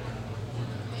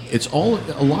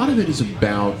a lot of it is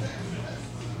about,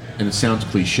 and it sounds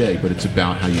cliche, but it's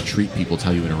about how you treat people, it's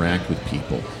how you interact with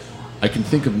people. I can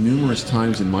think of numerous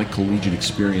times in my collegiate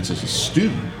experience as a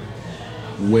student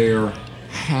where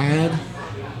had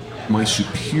my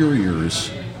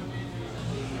superiors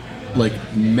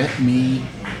met me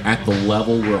at the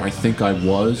level where I think I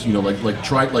was,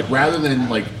 rather than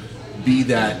be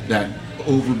that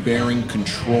overbearing,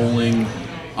 controlling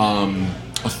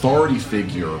authority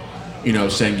figure,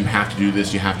 saying you have to do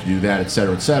this, you have to do that, et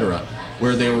cetera,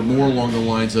 where they were more along the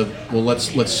lines of, well,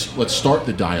 let's start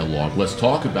the dialogue, let's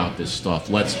talk about this stuff,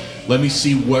 let me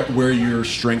see where your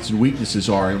strengths and weaknesses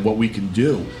are and what we can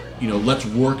do, let's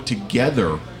work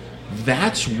together.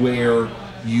 That's where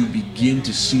you begin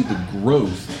to see the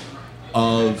growth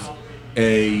of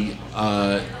a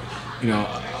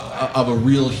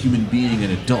real human being,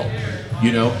 an adult.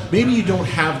 Maybe you don't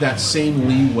have that same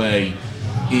leeway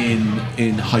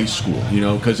in high school,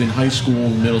 because in high school,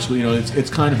 middle school, it's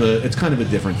kind of a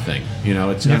different thing.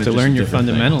 It's You have to learn your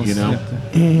fundamentals.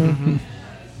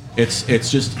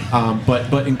 It's just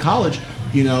but in college,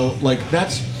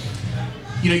 that's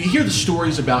you hear the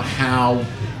stories about how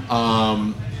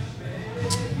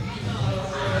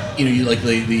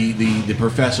the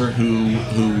professor who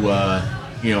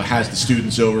has the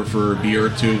students over for a beer or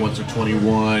two once they're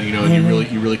 21, and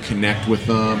you really connect with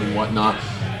them and whatnot.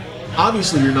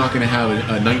 Obviously, you're not going to have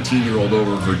a 19-year-old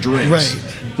over for drinks,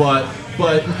 Right.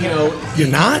 But You're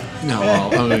not? no.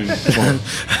 Well, I mean,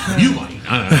 you might.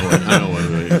 I don't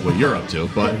know what you're up to,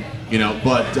 but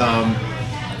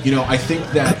I think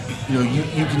that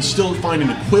you can still find an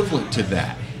equivalent to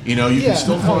that. You can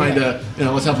still find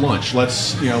let's have lunch. Let's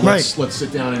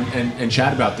sit down and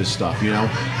chat about this stuff.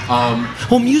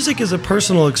 Well, music is a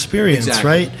personal experience, Exactly,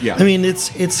 right? yeah. I mean,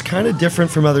 it's kind of different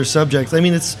from other subjects. I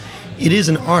mean, it is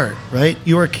an art, right?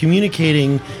 You are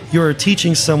communicating, you are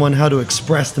teaching someone how to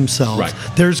express themselves. Right.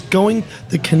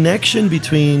 The connection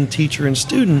between teacher and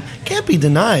student can't be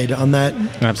denied on that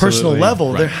personal Absolutely.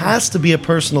 level. Right. There has to be a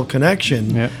personal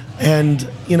connection. Yep. And,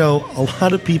 a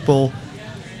lot of people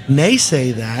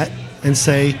naysay that and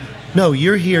say, no,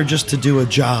 you're here just to do a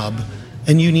job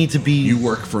and you need to be You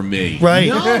work for me, right.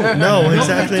 No,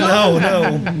 Exactly.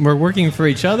 No. We're working for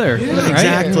each other. Right?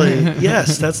 Exactly.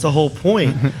 Yes, that's the whole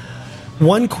point.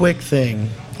 One quick thing,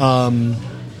 about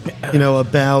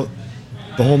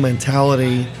the whole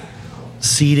mentality,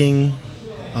 seating,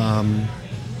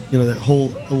 that whole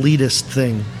elitist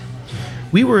thing.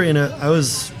 I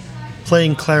was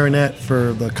playing clarinet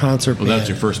for the concert Well, band. that's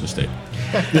your first mistake.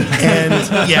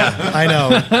 And yeah, I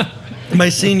know. My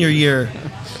senior year,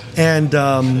 and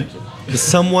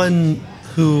someone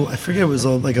who I forget, it was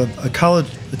a college,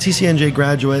 a TCNJ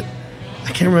graduate.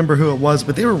 I can't remember who it was,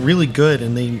 but they were really good,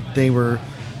 and they were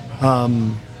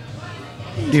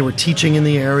teaching in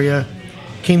the area.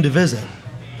 Came to visit,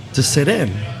 to sit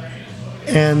in,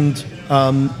 and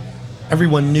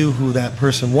everyone knew who that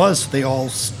person was. So they all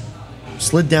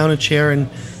slid down a chair and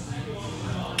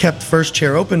kept first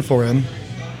chair open for him.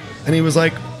 And he was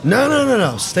like,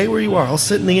 no, stay where you are. I'll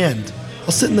sit in the end.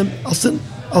 I'll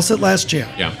sit last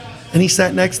chair. Yeah. And he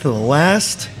sat next to the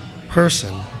last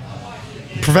person,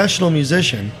 professional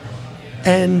musician.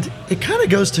 And it kind of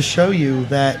goes to show you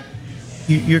that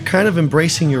you're kind of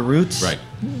embracing your roots. Right.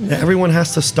 Everyone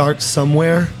has to start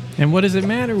somewhere. And what does it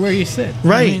matter where you sit?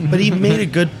 Right, I mean, but he made a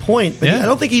good point. But Yeah. I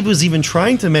don't think he was even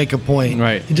trying to make a point.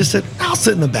 Right. He just said, "I'll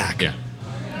sit in the back." Yeah.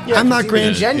 Yeah, I'm not 'cause he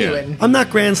was grand- genuine. I'm not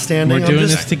grandstanding. we're doing I'm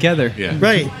just, this together. Yeah.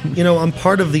 Right. I'm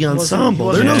part of the ensemble.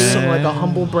 Wasn't There's no, doing like a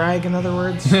humble brag, in other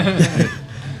words.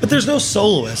 but there's no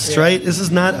soloists, right? This is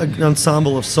not an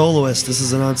ensemble of soloists. This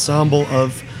is an ensemble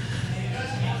of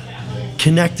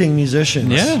connecting musicians.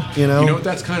 Yeah. You know. You know what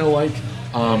that's kind of like?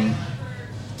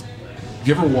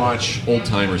 You ever watch Old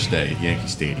Timers Day at Yankee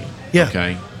Stadium? Yeah.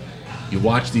 Okay. You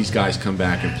watch these guys come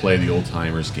back and play the Old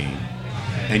Timers game,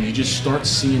 and you just start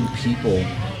seeing people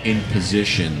in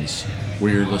positions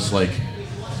where you're just like,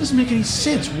 it doesn't make any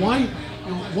sense. Why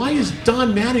is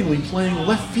Don Mattingly playing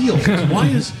left field? Why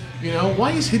is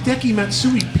Hideki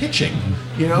Matsui pitching?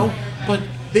 But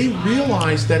they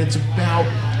realize that it's about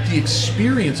the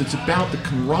experience. It's about the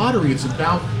camaraderie. It's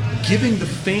about giving the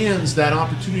fans that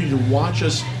opportunity to watch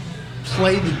us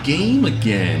play the game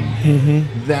again.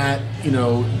 That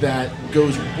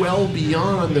goes well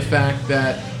beyond the fact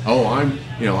that I'm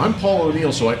Paul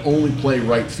O'Neill, so I only play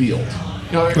right field.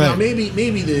 Now Right. maybe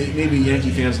Yankee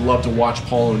fans love to watch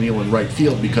Paul O'Neill in right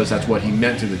field because that's what he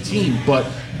meant to the team. But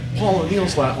Paul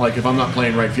O'Neill's like, if I'm not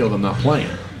playing right field, I'm not playing.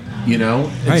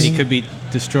 Right, he could be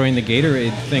destroying the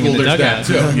Gatorade thing in the there's dugout.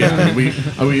 that too. Yeah,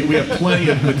 we have plenty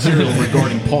of material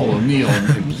regarding Paul O'Neill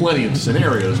in plenty of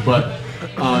scenarios, but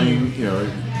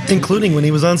including when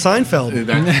he was on Seinfeld.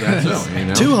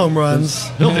 that's 2 home runs.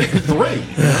 He'll take 3.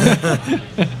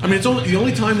 I mean, it's only the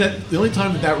only time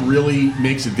that really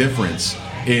makes a difference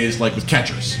is like with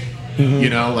catchers.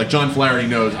 Like John Flaherty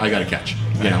knows I got to catch.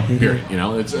 Period.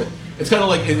 It's kind of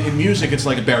like in music. It's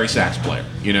like a Barry Sax player.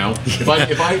 If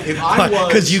I was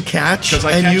Because you catch because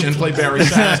I and catch you and play Barry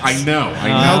Sax, I know.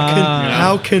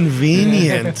 How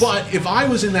convenient. But if I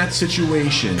was in that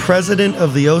situation, President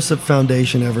of the OSIP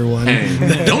Foundation, everyone.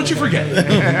 and don't you forget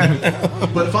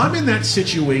it. But if I'm in that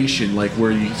situation, like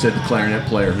where you said the clarinet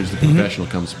player who's the professional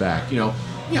comes back,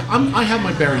 I have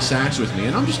my Barry Sax with me,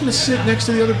 and I'm just going to sit next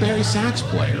to the other Barry Sax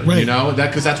player, Right.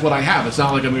 because that's what I have. It's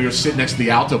not like I'm going to sit next to the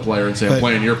alto player and say, I'm Right.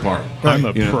 playing your part. I'm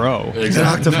a pro. An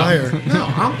octave higher. No,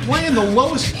 I'm playing the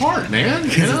lowest part, man.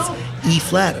 E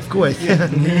flat, of course.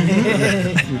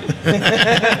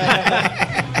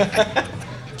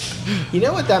 You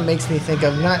know what that makes me think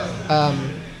of? Not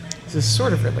this is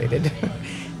sort of related.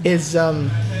 Is a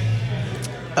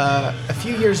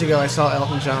few years ago I saw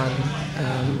Elton John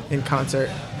in concert,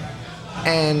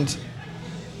 and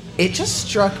it just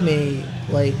struck me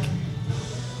like,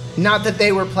 not that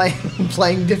they were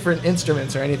playing different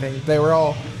instruments or anything. They were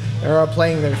all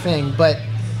playing their thing, but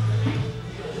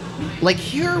like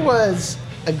here was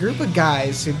a group of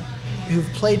guys who've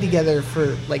played together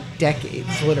for like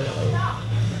decades, literally.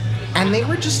 And they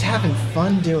were just having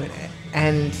fun doing it,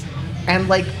 and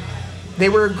like they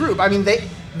were a group. I mean,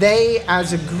 they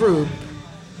as a group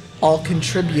all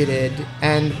contributed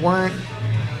and weren't.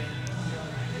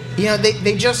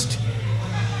 They just,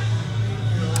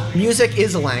 music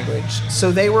is a language,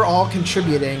 so they were all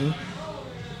contributing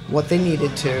what they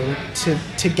needed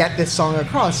to get this song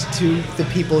across to the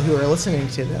people who are listening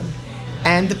to them,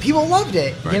 and the people loved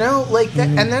it. Right. Like that,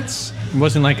 and that's. It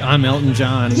wasn't like I'm Elton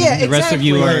John. Yeah, the rest of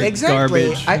you are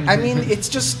garbage. I mean, it's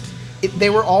just they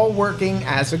were all working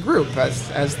as a group,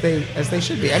 as they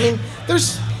should be. I mean,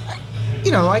 there's,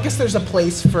 I guess there's a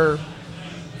place for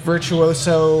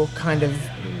virtuoso kind of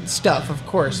stuff, of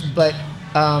course, but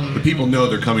But people know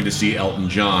they're coming to see Elton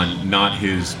John, not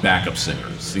his backup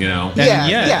singers. yeah.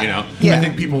 I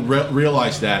think people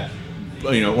realize that.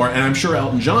 And I'm sure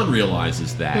Elton John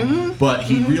realizes that, but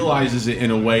he realizes it in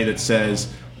a way that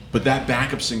says, but that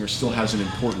backup singer still has an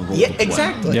important role to play.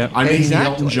 Exactly. Yep. I may be Exactly.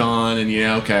 Elton John,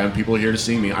 and people are here to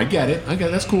see me. I get it.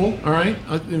 That's cool. All right.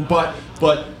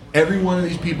 But every one of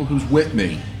these people who's with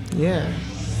me, Yeah.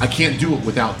 I can't do it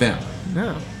without them.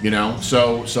 No.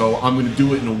 So I'm going to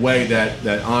do it in a way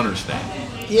that honors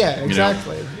that. Yeah.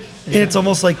 Exactly. And it's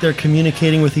almost like they're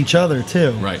communicating with each other,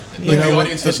 too. Right. You know, the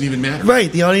audience doesn't even matter.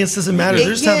 Right, the audience doesn't matter. They're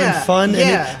just having fun,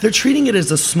 yeah. and they're treating it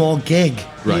as a small gig.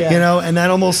 Right. Yeah. And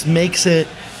that almost makes it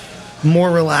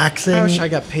more relaxing. I wish I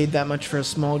got paid that much for a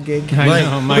small gig. I Right,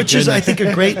 know, my which is, I goodness. think,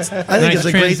 a great. I think Nice is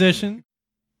a great. transition.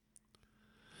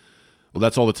 Well,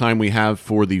 that's all the time we have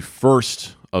for the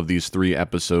first of these 3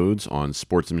 episodes on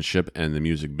sportsmanship and the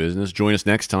music business. Join us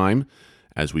next time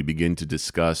as we begin to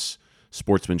discuss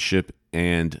sportsmanship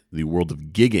and the world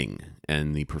of gigging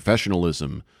and the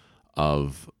professionalism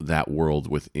of that world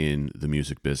within the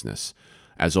music business.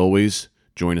 As always,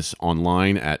 join us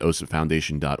online at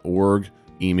osipfoundation.org.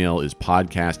 Email is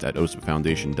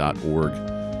podcast@osipfoundation.org.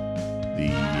 The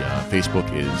Facebook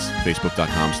is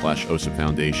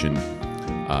facebook.com/osipfoundation.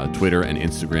 Twitter and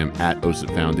Instagram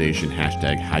 @osipfoundation,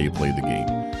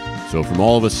 #HowYouPlayTheGame. So from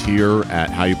all of us here at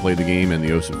How You Play the Game and the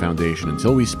OSIP Foundation,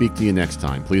 until we speak to you next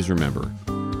time, please remember,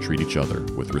 treat each other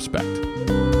with respect.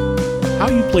 How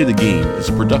You Play the Game is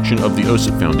a production of the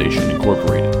OSIP Foundation,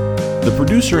 Incorporated. The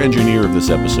producer-engineer of this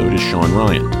episode is Sean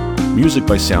Ryan. Music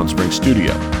by Soundspring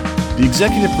Studio. The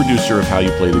executive producer of How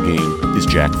You Play the Game is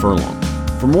Jack Furlong.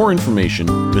 For more information,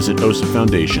 visit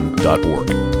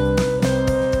osipfoundation.org.